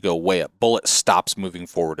forces go way up. Bullet stops moving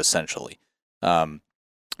forward, essentially.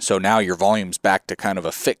 So now your volume's back to kind of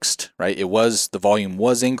a fixed, right? The volume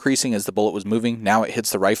was increasing as the bullet was moving. Now it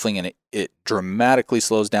hits the rifling and it dramatically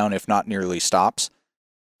slows down, if not nearly stops.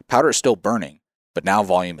 Powder is still burning, but now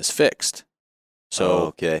volume is fixed.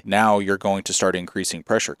 So now you're going to start increasing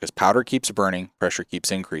pressure because powder keeps burning, pressure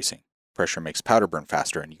keeps increasing. Pressure makes powder burn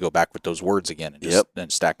faster, and you go back with those words again and just then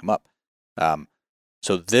stack them up.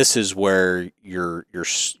 So this is where you're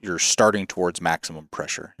starting towards maximum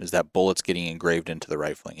pressure, is that bullet's getting engraved into the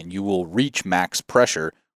rifling, and you will reach max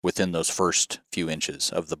pressure within those first few inches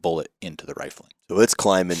of the bullet into the rifling. So it's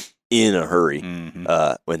climbing in a hurry, and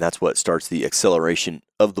that's what starts the acceleration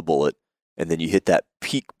of the bullet, and then you hit that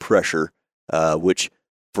peak pressure, which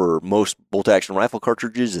for most bolt-action rifle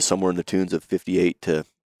cartridges is somewhere in the tunes of 58 to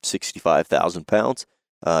 65,000 pounds.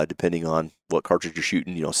 Depending on what cartridge you're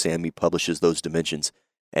shooting. SAMI publishes those dimensions.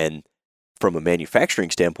 And from a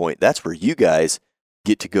manufacturing standpoint, that's where you guys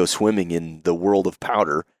get to go swimming in the world of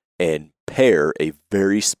powder and pair a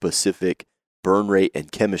very specific burn rate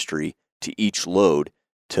and chemistry to each load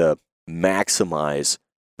to maximize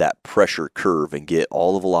that pressure curve and get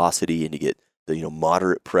all the velocity, and you get the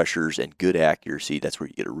moderate pressures and good accuracy. That's where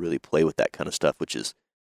you get to really play with that kind of stuff, which is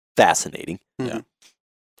fascinating. Mm-hmm.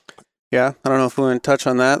 Yeah, I don't know if we want to touch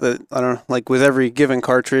on that. I don't know, like with every given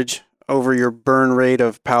cartridge, over your burn rate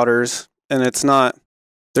of powders, and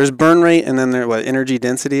there's burn rate, and then energy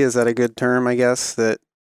density, is that a good term, I guess?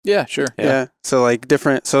 Yeah, sure. Yeah. So you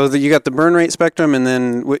got the burn rate spectrum, and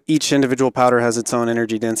then each individual powder has its own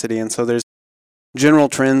energy density, and so there's general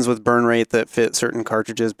trends with burn rate that fit certain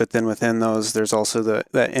cartridges, but then within those, there's also that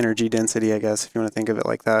energy density, I guess, if you want to think of it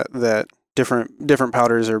like that, that different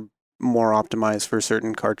powders are more optimized for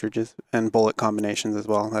certain cartridges and bullet combinations as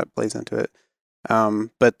well. That plays into it.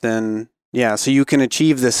 But then, so you can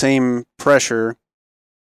achieve the same pressure,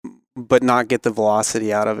 but not get the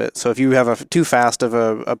velocity out of it. So if you have too fast of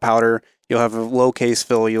a powder, you'll have a low case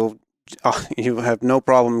fill. You have no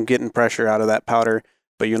problem getting pressure out of that powder,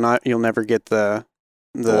 but you'll never get the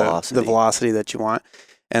velocity that you want.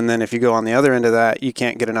 And then if you go on the other end of that, you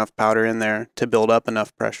can't get enough powder in there to build up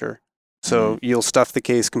enough pressure. So you'll stuff the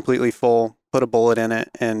case completely full, put a bullet in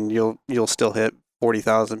it, and you'll still hit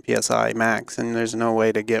 40,000 psi max, and there's no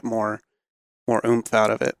way to get more oomph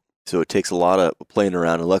out of it. So it takes a lot of playing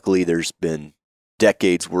around, and luckily there's been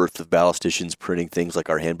decades worth of ballisticians printing things like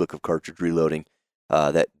our handbook of cartridge reloading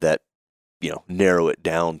that narrow it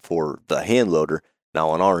down for the hand loader. Now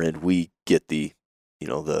on our end, we get the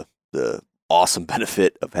awesome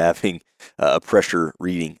benefit of having a pressure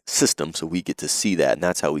reading system, so we get to see that, and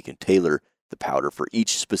that's how we can tailor the powder for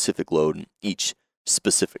each specific load and each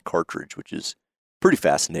specific cartridge, which is pretty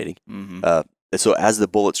fascinating. Mm-hmm. So as the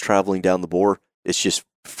bullet's traveling down the bore, it's just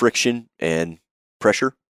friction and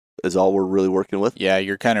pressure is all we're really working with. Yeah,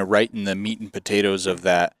 you're kind of right in the meat and potatoes of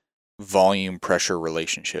that volume pressure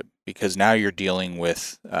relationship, because now you're dealing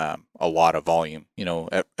with a lot of volume.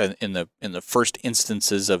 In the first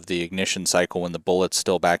instances of the ignition cycle, when the bullet's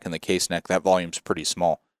still back in the case neck, that volume's pretty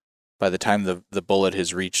small. By the time the bullet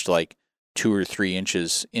has reached like 2 or 3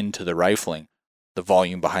 inches into the rifling, the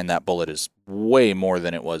volume behind that bullet is way more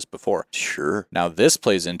than it was before. Sure. Now this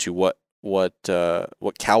plays into what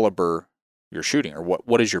caliber you're shooting, or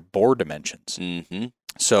what is your bore dimensions. Mm-hmm.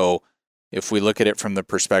 So if we look at it from the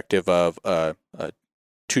perspective of a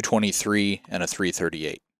 223 and a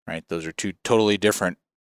 338, right? Those are two totally different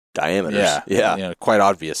diameters. Yeah. Quite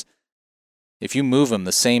obvious. If you move them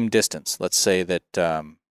the same distance, let's say that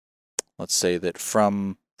from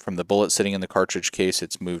the bullet sitting in the cartridge case,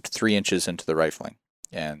 it's moved 3 inches into the rifling,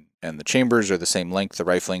 and the chambers are the same length. The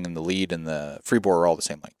rifling and the lead and the freebore are all the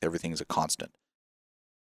same length. Everything's a constant.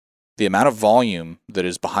 The amount of volume that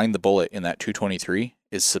is behind the bullet in that 223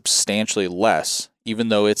 is substantially less, even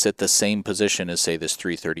though it's at the same position as, say, this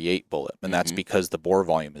 338 bullet, and that's because the bore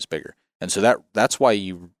volume is bigger. And so that's why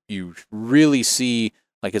you really see,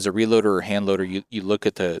 like as a reloader or hand loader, you look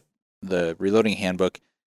at the reloading handbook,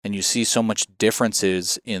 and you see so much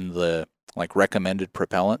differences in the like recommended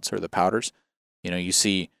propellants or the powders. You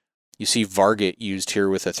see Varget used here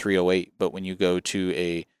with a 308, but when you go to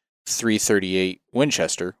a 338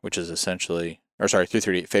 Winchester, which is essentially,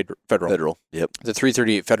 338 Federal. Yep. The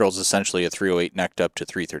 338 Federal is essentially a 308 necked up to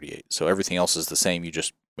 338. So everything else is the same. You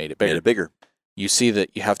just made it bigger. You see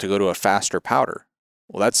that you have to go to a faster powder.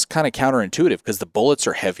 Well, that's kind of counterintuitive because the bullets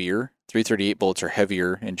are heavier. 338 bullets are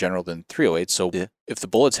heavier in general than 308. So if the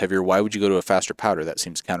bullet's heavier, why would you go to a faster powder? That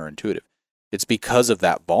seems counterintuitive. It's because of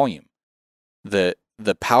that volume.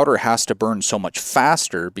 The powder has to burn so much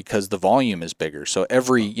faster because the volume is bigger. So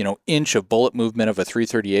every inch of bullet movement of a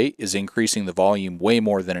 338 is increasing the volume way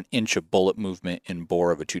more than an inch of bullet movement in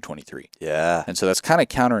bore of a 223. Yeah. And so that's kind of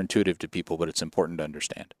counterintuitive to people, but it's important to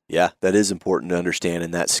understand. Yeah, that is important to understand,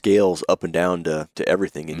 and that scales up and down to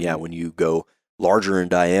everything. And when you go larger in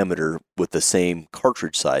diameter with the same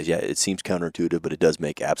cartridge size, it seems counterintuitive, but it does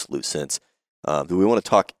make absolute sense. Do we want to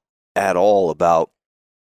talk at all about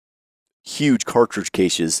huge cartridge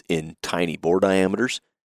cases in tiny bore diameters?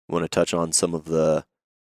 We want to touch on some of the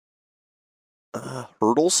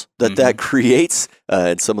hurdles that creates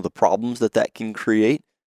and some of the problems that can create.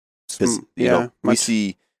 Because we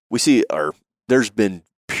see there's been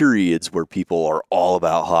periods where people are all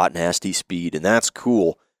about hot, nasty speed, and that's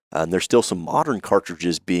cool. And there's still some modern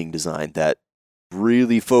cartridges being designed that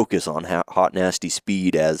really focus on hot, nasty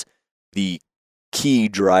speed as the key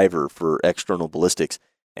driver for external ballistics.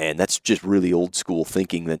 And that's just really old school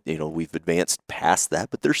thinking that, we've advanced past that,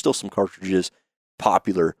 but there's still some cartridges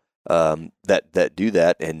popular that do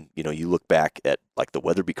that. And, you look back at like the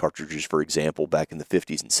Weatherby cartridges, for example, back in the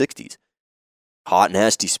 50s and 60s. Hot,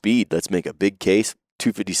 nasty speed. Let's make a big case.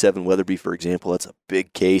 257 Weatherby, for example, that's a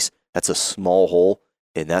big case. That's a small hole,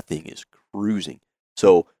 and that thing is cruising.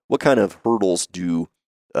 So what kind of hurdles do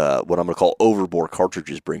what I'm going to call overbore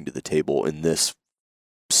cartridges bring to the table in this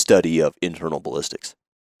study of internal ballistics?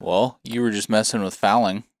 Well, you were just messing with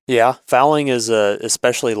fouling. Yeah, fouling is a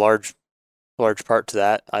especially large part to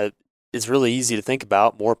that. It's really easy to think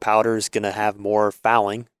about. More powder is going to have more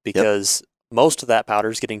fouling because most of that powder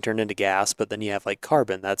is getting turned into gas, but then you have like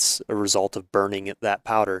carbon. That's a result of burning that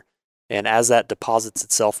powder. And as that deposits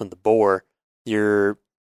itself in the bore, you're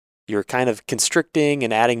kind of constricting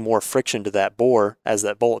and adding more friction to that bore as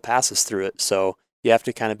that bullet passes through it. So you have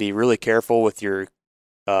to kind of be really careful with your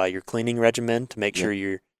cleaning regimen to make sure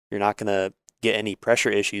you're not going to get any pressure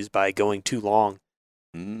issues by going too long.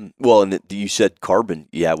 Well, and you said carbon.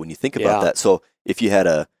 Yeah, when you think about that. So if you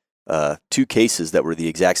had two cases that were the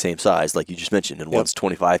exact same size, like you just mentioned, and one's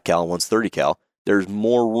 25 cal and one's 30 cal, there's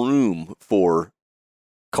more room for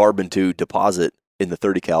carbon to deposit in the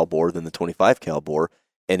 30 cal bore than the 25 cal bore.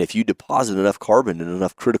 And if you deposit enough carbon in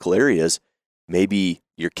enough critical areas, maybe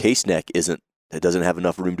your case neck doesn't have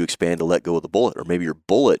enough room to expand to let go of the bullet, or maybe your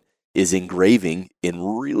bullet is engraving in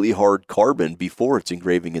really hard carbon before it's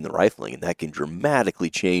engraving in the rifling, and that can dramatically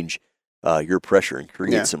change your pressure and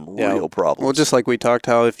create some real problems. Well, just like we talked,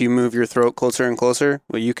 how if you move your throat closer and closer,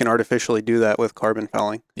 well, you can artificially do that with carbon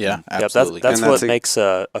fouling. Yeah, absolutely. That's what makes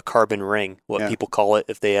a carbon ring, what people call it.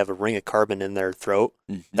 If they have a ring of carbon in their throat,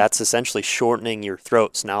 that's essentially shortening your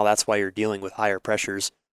throat. So now that's why you're dealing with higher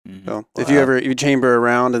pressures. So if you chamber a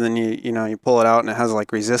round and then you pull it out and it has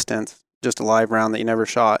like resistance, just a live round that you never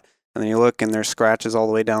shot, and then you look and there's scratches all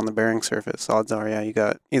the way down the bearing surface, odds are, you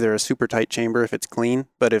got either a super tight chamber if it's clean,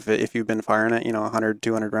 but if you've been firing it, 100,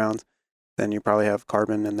 200 rounds, then you probably have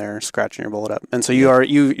carbon in there scratching your bullet up. And so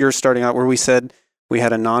you're starting out where we said we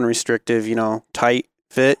had a non-restrictive, tight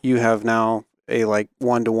fit. You have now a like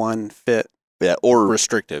 1-to-1 fit. Yeah, or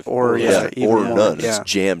restrictive. Or none. Yeah. It's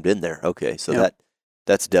jammed in there. Okay, so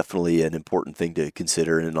that's definitely an important thing to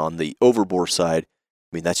consider. And on the overbore side,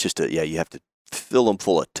 I mean, that's just you have to fill them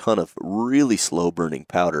full a ton of really slow burning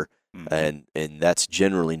powder, and that's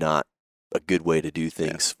generally not a good way to do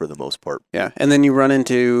things for the most part. Yeah, and then you run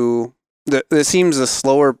into it seems the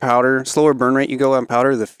slower burn rate you go on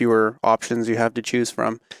powder, the fewer options you have to choose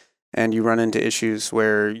from, and you run into issues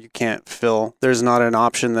where you can't fill. There's not an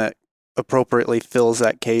option that appropriately fills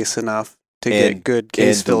that case enough to get good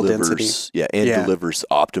case fill density. Yeah, and delivers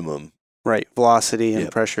optimum. Right, velocity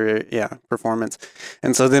and pressure, performance.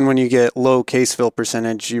 And so then when you get low case fill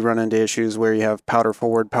percentage, you run into issues where you have powder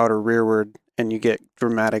forward, powder rearward, and you get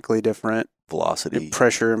dramatically different velocity,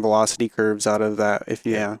 pressure and velocity curves out of that if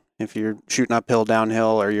you're shooting uphill,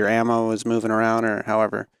 downhill, or your ammo is moving around or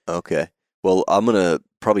however. Okay. Well, I'm going to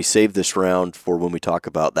probably save this round for when we talk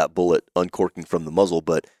about that bullet uncorking from the muzzle,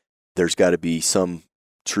 but there's got to be some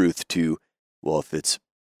truth to, well, if it's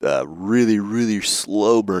really, really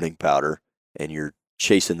slow burning powder and you're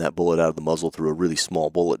chasing that bullet out of the muzzle through a really small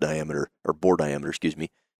bullet diameter or bore diameter,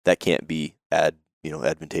 that can't be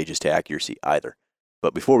advantageous to accuracy either.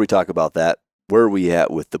 But before we talk about that, where are we at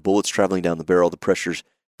with the bullets traveling down the barrel, the pressure's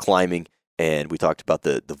climbing, and we talked about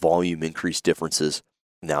the volume increase differences.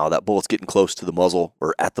 Now that bullet's getting close to the muzzle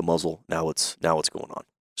or at the muzzle. Now what's going on?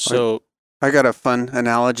 So I got a fun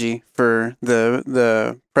analogy for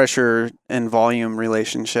the pressure and volume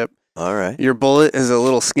relationship. All right. Your bullet is a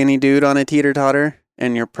little skinny dude on a teeter-totter,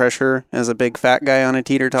 and your pressure is a big fat guy on a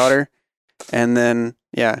teeter-totter. And then,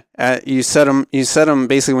 you set them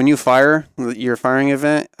basically when you fire your firing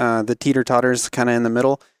event, the teeter-totter's kind of in the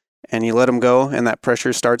middle, and you let them go, and that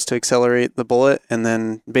pressure starts to accelerate the bullet, and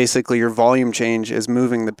then basically your volume change is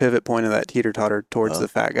moving the pivot point of that teeter-totter towards the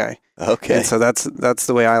fat guy. Okay. And so that's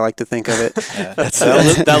the way I like to think of it.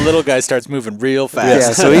 That little guy starts moving real fast.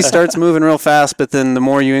 Yeah, so he starts moving real fast, but then the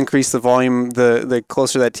more you increase the volume, the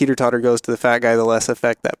closer that teeter-totter goes to the fat guy, the less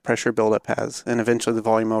effect that pressure buildup has, and eventually the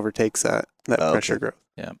volume overtakes that pressure growth.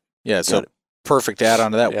 Yeah. So perfect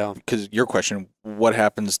add-on to that, because your question, what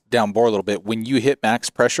happens down bore a little bit when you hit max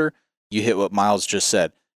pressure? You hit what Miles just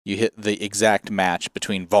said. You hit the exact match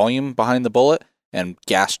between volume behind the bullet and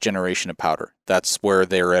gas generation of powder. That's where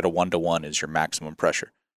they're at a 1-to-1 is your maximum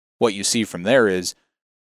pressure. What you see from there is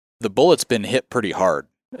the bullet's been hit pretty hard,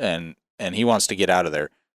 and he wants to get out of there.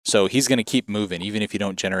 So he's going to keep moving even if you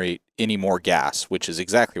don't generate any more gas, which is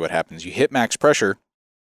exactly what happens. You hit max pressure,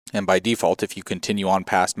 and by default, if you continue on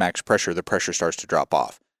past max pressure, the pressure starts to drop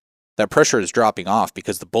off. That pressure is dropping off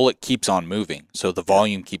because the bullet keeps on moving, so the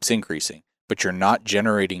volume keeps increasing, but you're not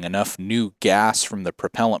generating enough new gas from the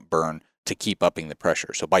propellant burn to keep upping the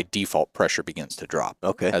pressure. So by default, pressure begins to drop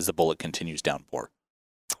as the bullet continues down bore.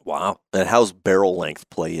 Wow. And how's barrel length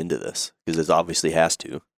play into this? Because it obviously has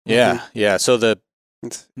to. Yeah, yeah. So that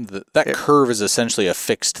curve is essentially a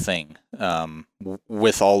fixed thing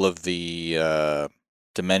with all of the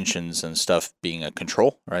dimensions and stuff being a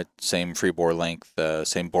control, right? Same free bore length,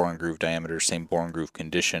 same bore and groove diameter, same bore and groove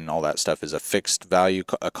condition, all that stuff is a fixed value,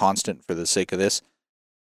 a constant for the sake of this.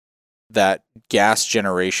 That gas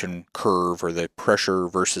generation curve or the pressure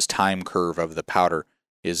versus time curve of the powder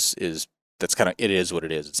is what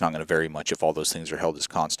it is. It's not going to vary much if all those things are held as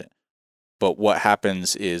constant. But what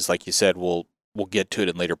happens is, like you said, we'll get to it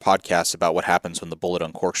in later podcasts about what happens when the bullet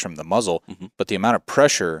uncorks from the muzzle, but the amount of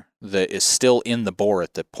pressure that is still in the bore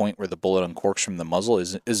at the point where the bullet uncorks from the muzzle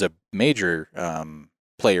is a major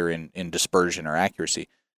player in dispersion or accuracy.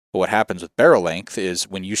 But what happens with barrel length is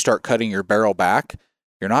when you start cutting your barrel back,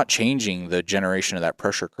 you're not changing the generation of that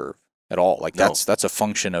pressure curve at all. Like that's a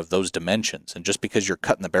function of those dimensions. And just because you're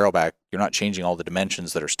cutting the barrel back, you're not changing all the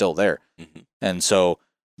dimensions that are still there. And so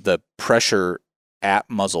the pressure at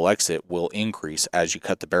muzzle exit will increase as you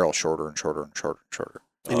cut the barrel shorter and shorter and shorter and shorter.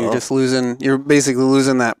 And you're basically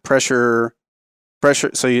losing that pressure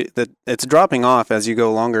pressure. So it's dropping off as you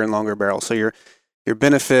go longer and longer barrel. So your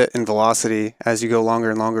benefit in velocity as you go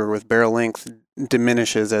longer and longer with barrel length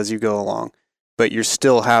diminishes as you go along, but you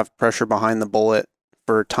still have pressure behind the bullet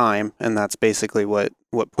for time, and that's basically what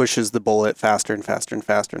pushes the bullet faster and faster and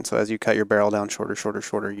faster. And so as you cut your barrel down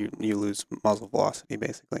shorter, you lose muzzle velocity.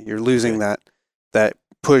 Basically, you're losing that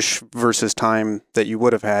push versus time that you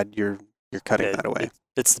would have had. You're cutting that away.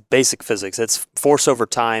 It's basic physics. It's force over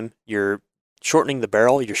time. You're shortening the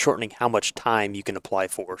barrel. You're shortening how much time you can apply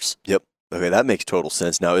force. Yep. Okay, that makes total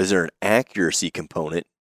sense. Now, is there an accuracy component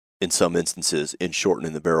in some instances in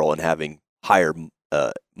shortening the barrel and having higher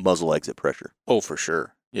muzzle exit pressure? Oh, for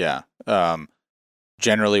sure. Yeah.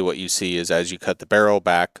 Generally, what you see is as you cut the barrel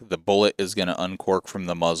back, the bullet is going to uncork from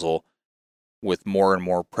the muzzle with more and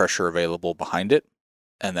more pressure available behind it.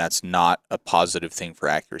 And that's not a positive thing for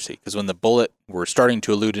accuracy. Because when the bullet, we're starting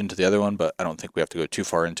to allude into the other one, but I don't think we have to go too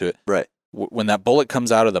far into it. Right. When that bullet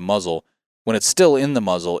comes out of the muzzle, when it's still in the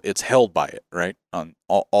muzzle, it's held by it, right? On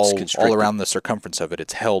all around the circumference of it,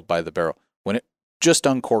 it's held by the barrel. When it just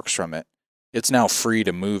uncorks from it, it's now free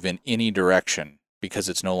to move in any direction because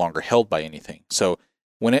it's no longer held by anything. So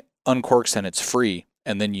when it uncorks and it's free,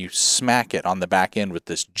 and then you smack it on the back end with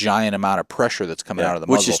this giant amount of pressure that's coming out of the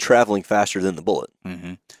muzzle. Which is traveling faster than the bullet.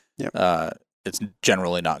 Mm-hmm. Yep. It's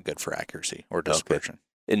generally not good for accuracy or dispersion.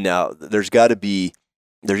 Okay. And now there's got to be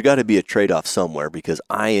a trade-off somewhere, because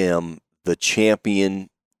I am the champion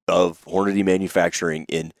of Hornady manufacturing.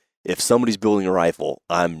 In if somebody's building a rifle,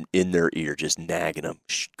 I'm in their ear just nagging them.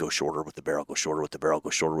 Go shorter with the barrel, go shorter with the barrel,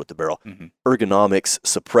 go shorter with the barrel. Mm-hmm. Ergonomics,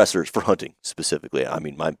 suppressors for hunting specifically. I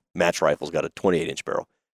mean, my match rifle's got a 28-inch barrel.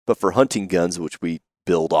 But for hunting guns, which we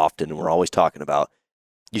build often and we're always talking about,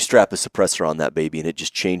 you strap a suppressor on that baby and it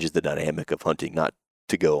just changes the dynamic of hunting. Not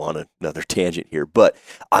to go on another tangent here, but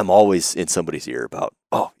I'm always in somebody's ear about,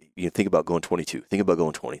 think about going 22, think about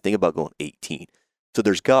going 20, think about going 18. So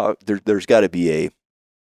there's got to be a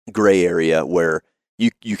gray area where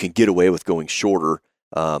you can get away with going shorter.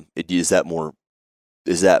 Is that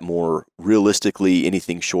more realistically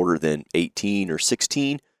anything shorter than 18 or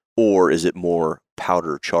 16, or is it more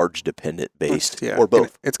powder charge dependent based, or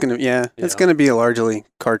both? It's gonna be a largely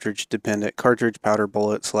cartridge dependent, cartridge, powder,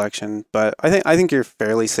 bullet selection. But I think you're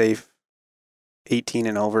fairly safe 18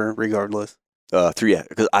 and over regardless.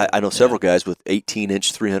 Because I know several guys with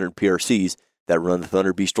 18-inch 300 PRCs that run the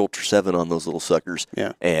Thunder Beast Ultra 7 on those little suckers,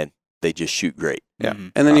 and they just shoot great. Yeah,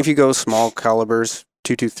 and then if you go small calibers,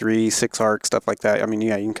 223, 6 arc, stuff like that, I mean,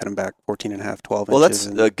 you can cut them back 14 and a half, 12 well, inches.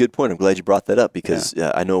 Well, that's a good point. I'm glad you brought that up, because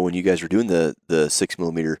I know when you guys were doing the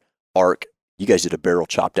 6mm arc, you guys did a barrel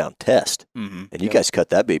chop down test, and you guys cut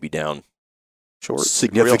that baby down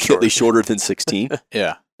significantly shorter than 16.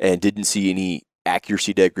 Yeah, and didn't see any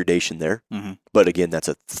accuracy degradation there. Mm-hmm. But again, that's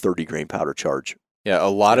a 30 grain powder charge. Yeah, a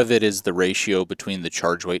lot of it is the ratio between the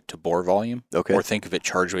charge weight to bore volume. Okay. Or think of it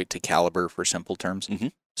charge weight to caliber for simple terms. Mm-hmm.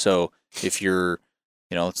 So if you're,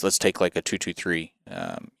 let's take like a 223.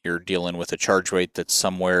 You're dealing with a charge weight that's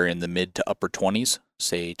somewhere in the mid to upper 20s,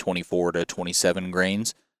 say 24 to 27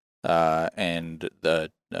 grains, and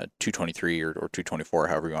the 223 or 224,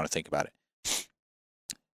 however you want to think about it.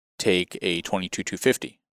 Take a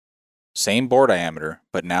 22-250. Same bore diameter,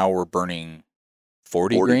 but now we're burning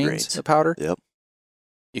 40 grains of powder. Yep.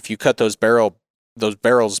 If you cut those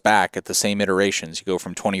barrels back at the same iterations, you go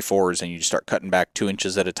from 24s and you start cutting back 2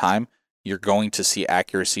 inches at a time, you're going to see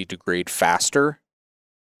accuracy degrade faster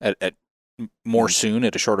at more soon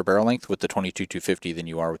at a shorter barrel length with the 22-250 than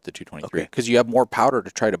you are with the 223, because you have more powder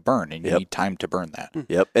to try to burn, and you need time to burn that.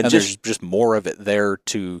 Yep. And there's just more of it there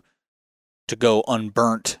to go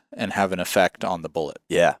unburnt and have an effect on the bullet.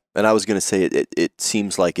 Yeah. And I was going to say it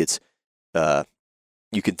seems like it's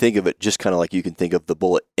you can think of it just kind of like you can think of the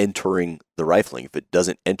bullet entering the rifling. If it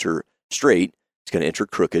doesn't enter straight, it's going to enter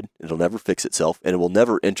crooked. It'll never fix itself, and it will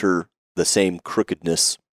never enter the same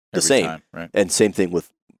crookedness Every same time, right? And same thing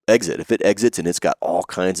with exit. If it exits and it's got all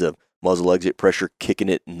kinds of muzzle exit pressure kicking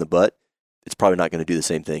it in the butt, it's probably not going to do the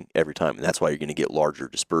same thing every time, and that's why you're going to get larger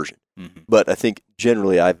dispersion. Mm-hmm. But I think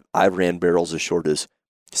generally I've ran barrels as short as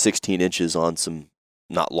 16 inches on some,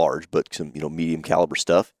 not large, but some medium caliber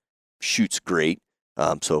stuff. Shoots great.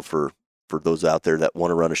 So for those out there that want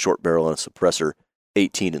to run a short barrel on a suppressor,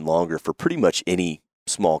 18 and longer for pretty much any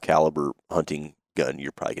small caliber hunting gun,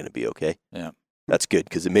 you're probably going to be okay. Yeah. That's good,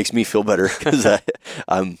 because it makes me feel better, because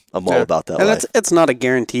I'm all about that. And life. it's not a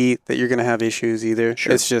guarantee that you're going to have issues either.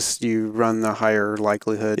 Sure. It's just you run the higher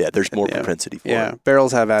likelihood. Yeah, there's more propensity for it. Yeah,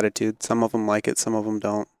 barrels have attitude. Some of them like it, some of them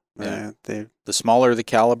don't. Yeah. The smaller the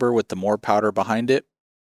caliber with the more powder behind it,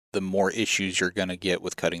 the more issues you're going to get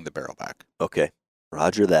with cutting the barrel back. Okay,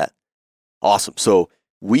 roger that. Awesome. So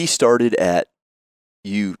we started at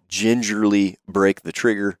you gingerly break the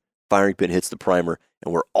trigger, firing pin hits the primer,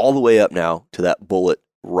 and we're all the way up now to that bullet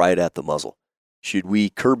right at the muzzle. Should we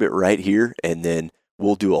curb it right here, and then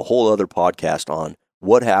we'll do a whole other podcast on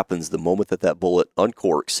what happens the moment that that bullet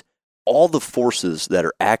uncorks, all the forces that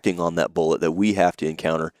are acting on that bullet that we have to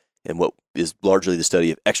encounter, and what is largely the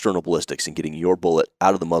study of external ballistics and getting your bullet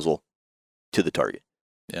out of the muzzle to the target.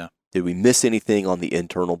 Yeah. Did we miss anything on the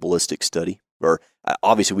internal ballistic study? Or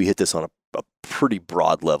obviously we hit this on a pretty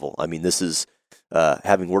broad level. I mean, this is,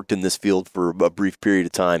 having worked in this field for a brief period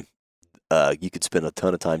of time, you could spend a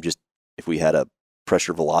ton of time just, if we had a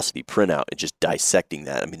pressure velocity printout and just dissecting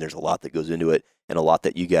that. I mean, there's a lot that goes into it and a lot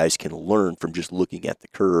that you guys can learn from just looking at the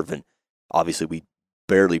curve. And obviously we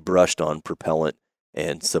barely brushed on propellant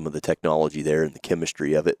and some of the technology there and the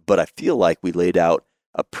chemistry of it. But I feel like we laid out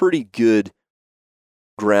a pretty good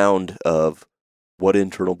ground of what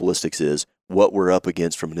internal ballistics is, what we're up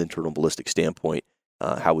against from an internal ballistic standpoint,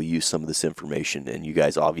 how we use some of this information. And you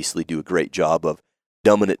guys obviously do a great job of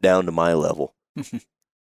dumbing it down to my level.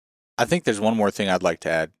 I think there's one more thing I'd like to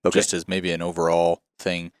add, just as maybe an overall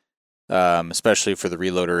thing, especially for the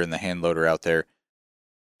reloader and the hand loader out there.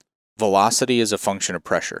 Velocity is a function of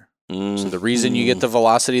pressure. So the reason you get the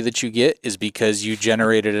velocity that you get is because you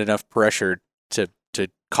generated enough pressure to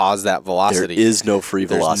cause that velocity. There is no free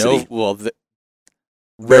velocity.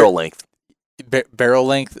 Barrel length. Barrel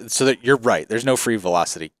length. So that you're right. There's no free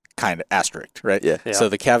velocity, kind of asterisk, right? Yeah. So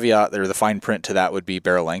the caveat or the fine print to that would be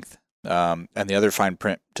barrel length. And the other fine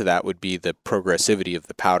print to that would be the progressivity of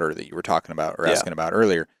the powder that you were talking about or asking about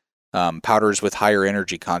earlier. Powders with higher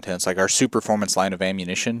energy contents, like our Super Performance line of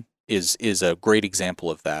ammunition, is a great example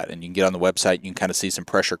of that. And you can get on the website, you can kind of see some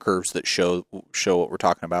pressure curves that show what we're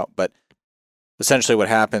talking about. But essentially what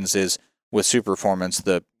happens is with Super Performance,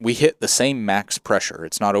 we hit the same max pressure.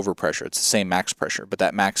 It's not overpressure, it's the same max pressure, but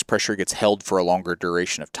that max pressure gets held for a longer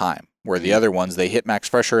duration of time, where the other ones, they hit max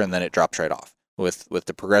pressure and then it drops right off. With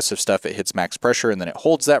the progressive stuff, it hits max pressure and then it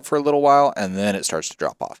holds that for a little while and then it starts to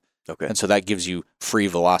drop off. Okay. And so that gives you free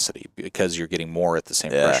velocity because you're getting more at the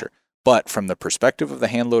same pressure. But from the perspective of the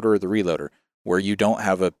hand loader or the reloader, where you don't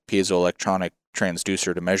have a piezoelectronic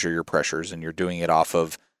transducer to measure your pressures and you're doing it off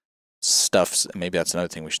of stuff, maybe that's another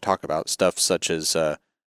thing we should talk about, stuff such as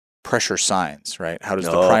pressure signs, right? How does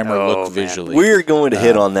the primer look visually? We're going to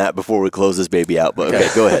hit on that before we close this baby out, but okay,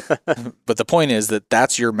 go ahead. But the point is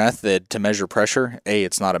that's your method to measure pressure.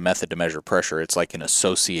 It's not a method to measure pressure. It's like an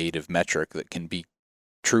associative metric that can be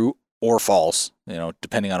true or false,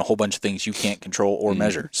 depending on a whole bunch of things you can't control or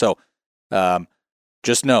measure. So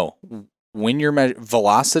just know, when your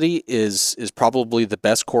velocity is probably the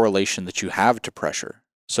best correlation that you have to pressure.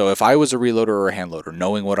 So if I was a reloader or a hand loader,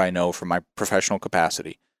 knowing what I know from my professional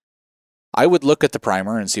capacity, I would look at the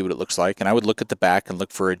primer and see what it looks like, and I would look at the back and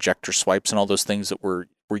look for ejector swipes and all those things that we're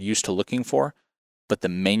used to looking for. But the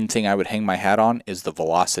main thing I would hang my hat on is the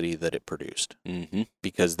velocity that it produced,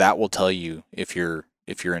 because that will tell you if you're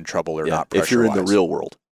in trouble or not. If you're in the real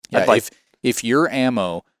world, if your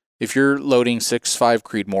ammo, if you're loading 6.5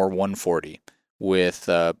 Creedmoor 140 with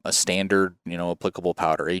a standard, applicable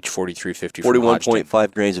powder, H4350,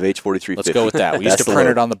 41.5 grains of H4350. Let's go with that. We used to print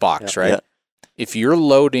it on the box, right? Yeah. If you're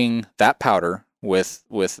loading that powder with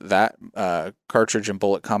that cartridge and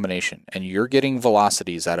bullet combination, and you're getting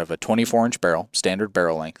velocities out of a 24-inch barrel, standard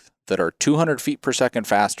barrel length, that are 200 feet per second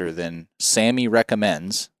faster than SAMI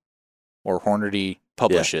recommends or Hornady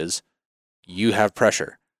publishes, you have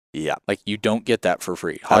pressure. Yeah. Like, you don't get that for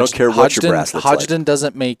free. I don't care what your bracelet's Hodgdon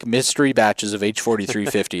doesn't make mystery batches of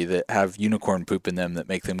H4350 that have unicorn poop in them that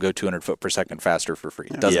make them go 200 foot per second faster for free.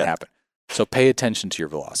 It doesn't happen. So pay attention to your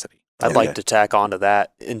velocity. I'd like to tack on to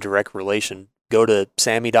that in direct relation. Go to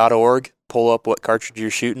SAMI.org, pull up what cartridge you're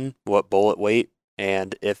shooting, what bullet weight,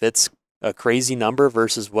 and if it's a crazy number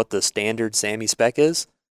versus what the standard SAMI spec is,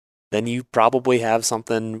 then you probably have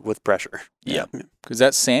something with pressure. Yeah, because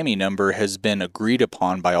that SAMI number has been agreed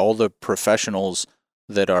upon by all the professionals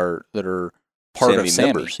that are part of SAMI.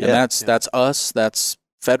 Members, and that's us, that's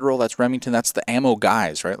Federal, that's Remington, that's the ammo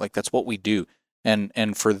guys, right? Like, that's what we do.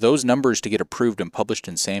 And for those numbers to get approved and published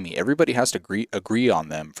in SAMI, everybody has to agree on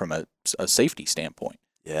them from a safety standpoint.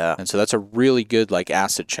 Yeah. And so that's a really good,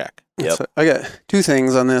 acid check. Yep. So I got two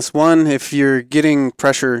things on this. One, if you're getting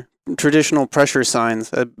traditional pressure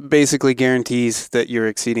signs, basically guarantees that you're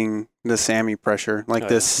exceeding the SAMI pressure,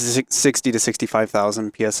 this 60 to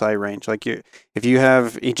 65,000 PSI range. If you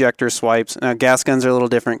have ejector swipes, now gas guns are a little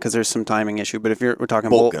different because there's some timing issue, but if we're talking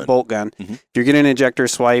bolt gun, if you're getting ejector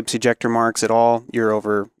swipes, ejector marks at all, you're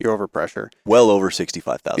over pressure. Well over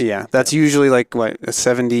 65,000. Yeah, that's usually a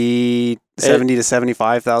 70 70 to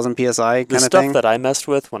 75,000 psi The kind of stuff thing. that I messed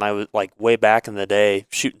with when I was like way back in the day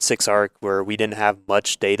shooting 6-arc where we didn't have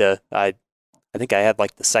much data, I think I had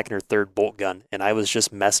like the second or third bolt gun, and I was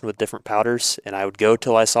just messing with different powders, and I would go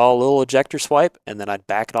till I saw a little ejector swipe, and then I'd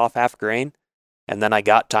back it off half a grain, and then I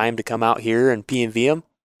got time to come out here and P&V them,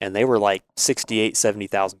 and they were like 68,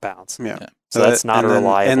 70,000 pounds. Yeah. So that's not a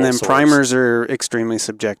reliable And then source. primers are extremely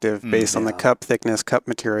subjective based on the Yeah. cup thickness, cup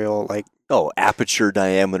material. Like, Aperture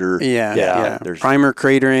diameter. yeah. There's Primer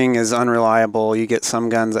cratering is unreliable. You get some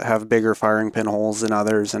guns that have bigger firing pinholes than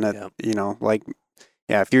others, and it,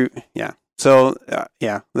 So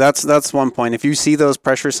that's one point. If you see those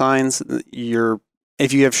pressure signs,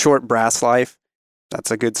 if you have short brass life,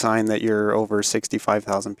 that's a good sign that you're over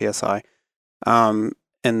 65,000 psi.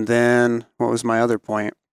 And then what was my other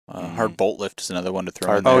point? Hard bolt lift is another one to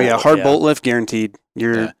throw in there. Oh yeah, hard Yeah. bolt lift guaranteed.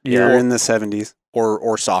 You're in the 70s.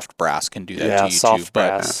 Or soft brass can do that Yeah, to you soft too.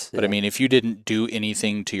 brass. But I mean, if you didn't do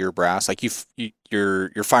anything to your brass, like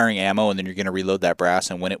you're firing ammo and then you're going to reload that brass,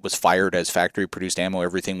 and when it was fired as factory produced ammo,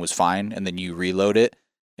 everything was fine, and then you reload it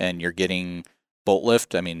and you're getting bolt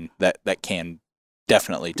lift. I mean, that can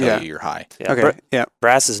definitely tell you you're high. Yeah. Okay.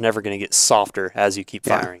 Brass is never going to get softer as you keep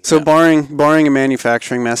firing. So barring a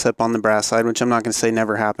manufacturing mess up on the brass side, which I'm not going to say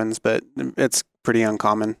never happens, but it's pretty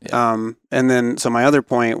uncommon. Yeah. And then so my other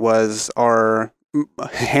point was our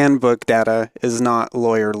handbook data is not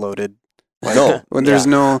lawyer loaded. No. When there's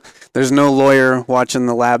no lawyer watching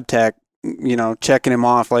the lab tech, checking him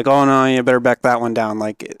off like, oh no, you better back that one down.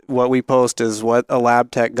 Like what we post is what a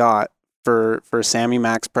lab tech got for SAMI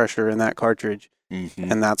max pressure in that cartridge.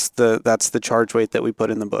 Mm-hmm. And that's the charge weight that we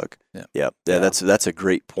put in the book. Yeah. That's a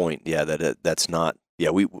great point. Yeah, that's not. Yeah,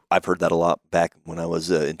 I've heard that a lot back when I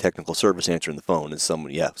was in technical service answering the phone. Is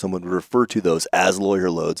someone would refer to those as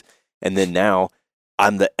lawyer loads, and then now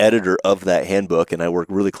I'm the editor of that handbook, and I work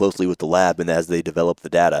really closely with the lab, and as they develop the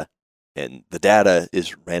data, and the data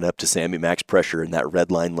is ran up to SAMI max pressure, and that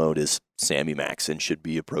red line load is SAMI max and should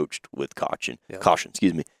be approached with caution. Yep. Caution,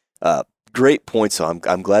 excuse me. Great point. So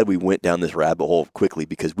I'm glad we went down this rabbit hole quickly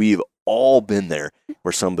because we've all been there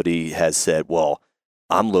where somebody has said, well,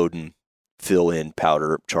 I'm loading fill-in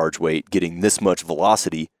powder, charge weight, getting this much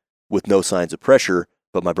velocity with no signs of pressure,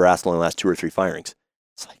 but my brass only lasts 2 or 3 firings.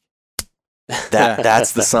 It's like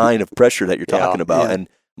that's the sign of pressure that you're talking about. Yeah. And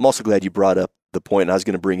I'm also glad you brought up the point, and I was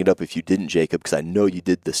going to bring it up if you didn't, Jacob, because I know you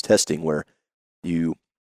did this testing where you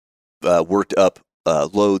worked up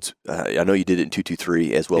loads. I know you did it in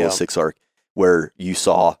 223 as well as 6-arc, where you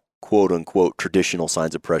saw quote-unquote traditional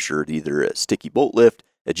signs of pressure at either a sticky bolt lift,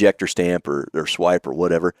 ejector stamp, or swipe or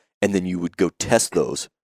whatever, and then you would go test those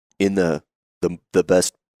in the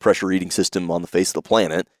best pressure reading system on the face of the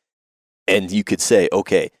planet, and you could say,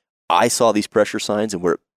 okay, I saw these pressure signs, and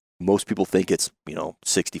where most people think it's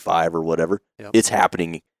 65 or whatever, it's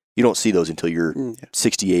happening. You don't see those until you're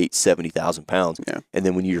 68, 70,000 pounds. Yeah. And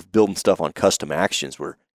then when you're building stuff on custom actions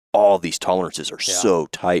where all these tolerances are so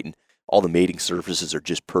tight and all the mating surfaces are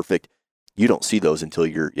just perfect, you don't see those until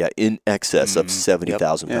you're in excess of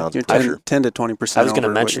 70,000 pounds of pressure. 10 to 20%. I was going to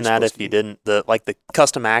mention that if you didn't, the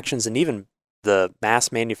custom actions and even the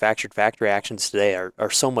mass manufactured factory actions today are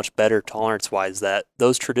so much better tolerance wise that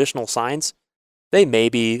those traditional signs, they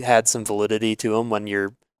maybe had some validity to them when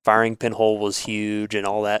your firing pinhole was huge and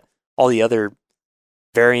all the other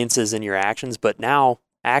variances in your actions. But now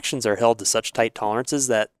actions are held to such tight tolerances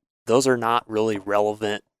that those are not really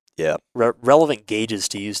relevant. Relevant gauges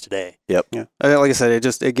to use today. Yeah. Like I said,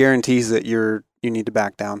 it guarantees that you need to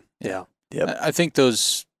back down. Yeah. Yep. I think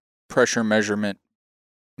those pressure measurement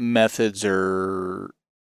methods are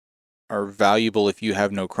valuable if you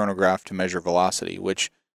have no chronograph to measure velocity,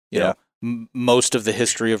 which you know most of the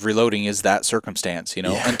history of reloading is that circumstance.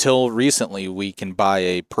 Until recently, we can buy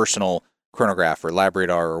a personal chronograph or lab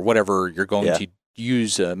radar or whatever you're going to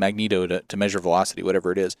use magneto to measure velocity,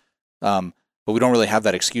 whatever it is. But we don't really have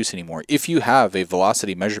that excuse anymore. If you have a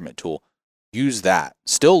velocity measurement tool, use that.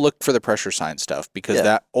 Still look for the pressure sign stuff because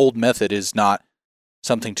that old method is not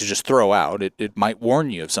something to just throw out. It might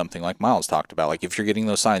warn you of something like Miles talked about. Like if you're getting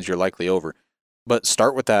those signs, you're likely over. But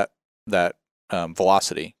start with that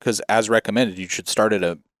velocity because as recommended, you should start at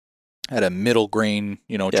a middle grain,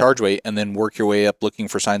 charge weight and then work your way up looking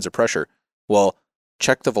for signs of pressure. Well,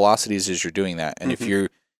 check the velocities as you're doing that. And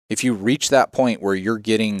if you reach that point where you're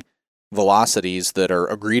getting velocities that are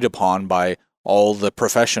agreed upon by all the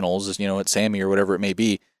professionals, at SAMI or whatever it may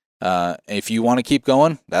be, if you want to keep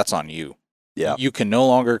going, that's on you. Yeah. You can no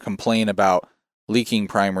longer complain about leaking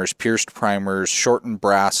primers, pierced primers, shortened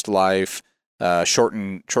brass life,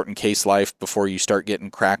 shortened case life before you start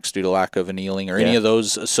getting cracks due to lack of annealing or any of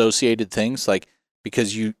those associated things. Like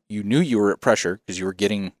because you knew you were at pressure because you were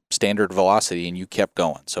getting standard velocity and you kept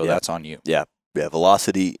going. So that's on you. Yeah.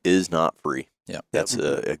 Velocity is not free. Yeah. That's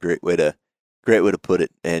a great way to put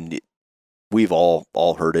it. And we've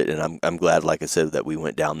all heard it. And I'm glad, like I said, that we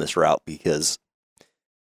went down this route, because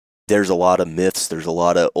there's a lot of myths. There's a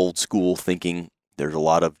lot of old school thinking. There's a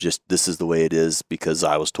lot of just, this is the way it is because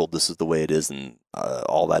I was told this is the way it is, and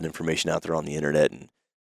all that information out there on the internet. And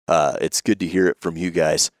it's good to hear it from you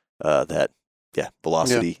guys that,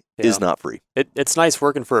 velocity is not free. It's nice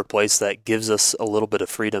working for a place that gives us a little bit of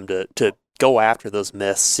freedom to go after those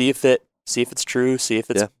myths, see if it's true, see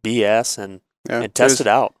if it's BS, and test it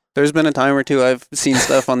out. There's been a time or two I've seen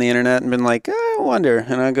stuff on the internet and been like, I wonder,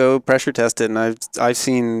 and I go pressure test it, and I've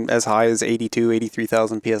seen as high as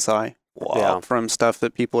 83,000 PSI. Wow. From stuff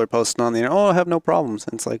that people are posting on the internet. Oh, I have no problems.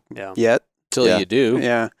 And it's like, yet. Till you do.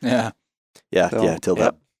 Yeah. Till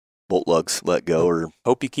that bolt lugs let go, or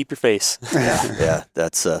hope you keep your face.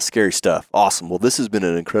 That's scary stuff. Awesome. Well, this has been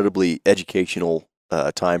an incredibly educational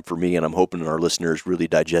time for me, and I'm hoping our listeners really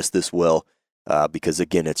digest this well, because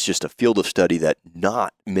again, it's just a field of study that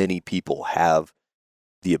not many people have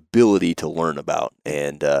the ability to learn about.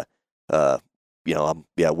 And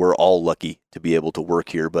we're all lucky to be able to work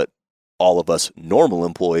here, but all of us normal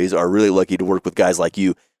employees are really lucky to work with guys like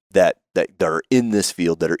you that are in this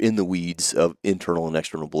field, that are in the weeds of internal and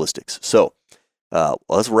external ballistics. So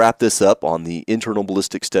let's wrap this up on the internal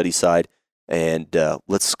ballistic study side, and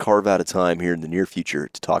let's carve out a time here in the near future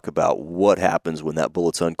to talk about what happens when that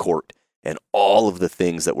bullet's uncorked and all of the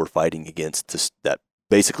things that we're fighting against that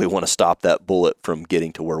basically want to stop that bullet from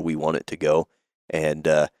getting to where we want it to go. And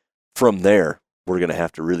from there, we're going to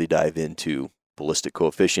have to really dive into ballistic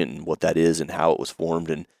coefficient and what that is and how it was formed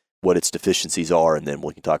and what its deficiencies are. And then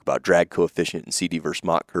we can talk about drag coefficient and CD versus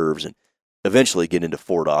Mach curves, and eventually get into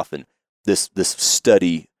Fordhoff. And this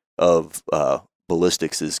study of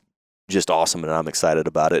ballistics is just awesome, and I'm excited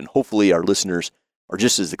about it. And hopefully our listeners are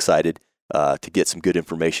just as excited to get some good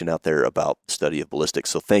information out there about the study of ballistics.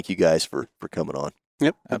 So thank you guys for coming on.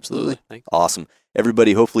 Yep, absolutely. Awesome.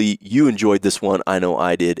 Everybody, hopefully you enjoyed this one. I know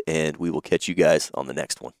I did, and we will catch you guys on the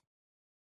next one.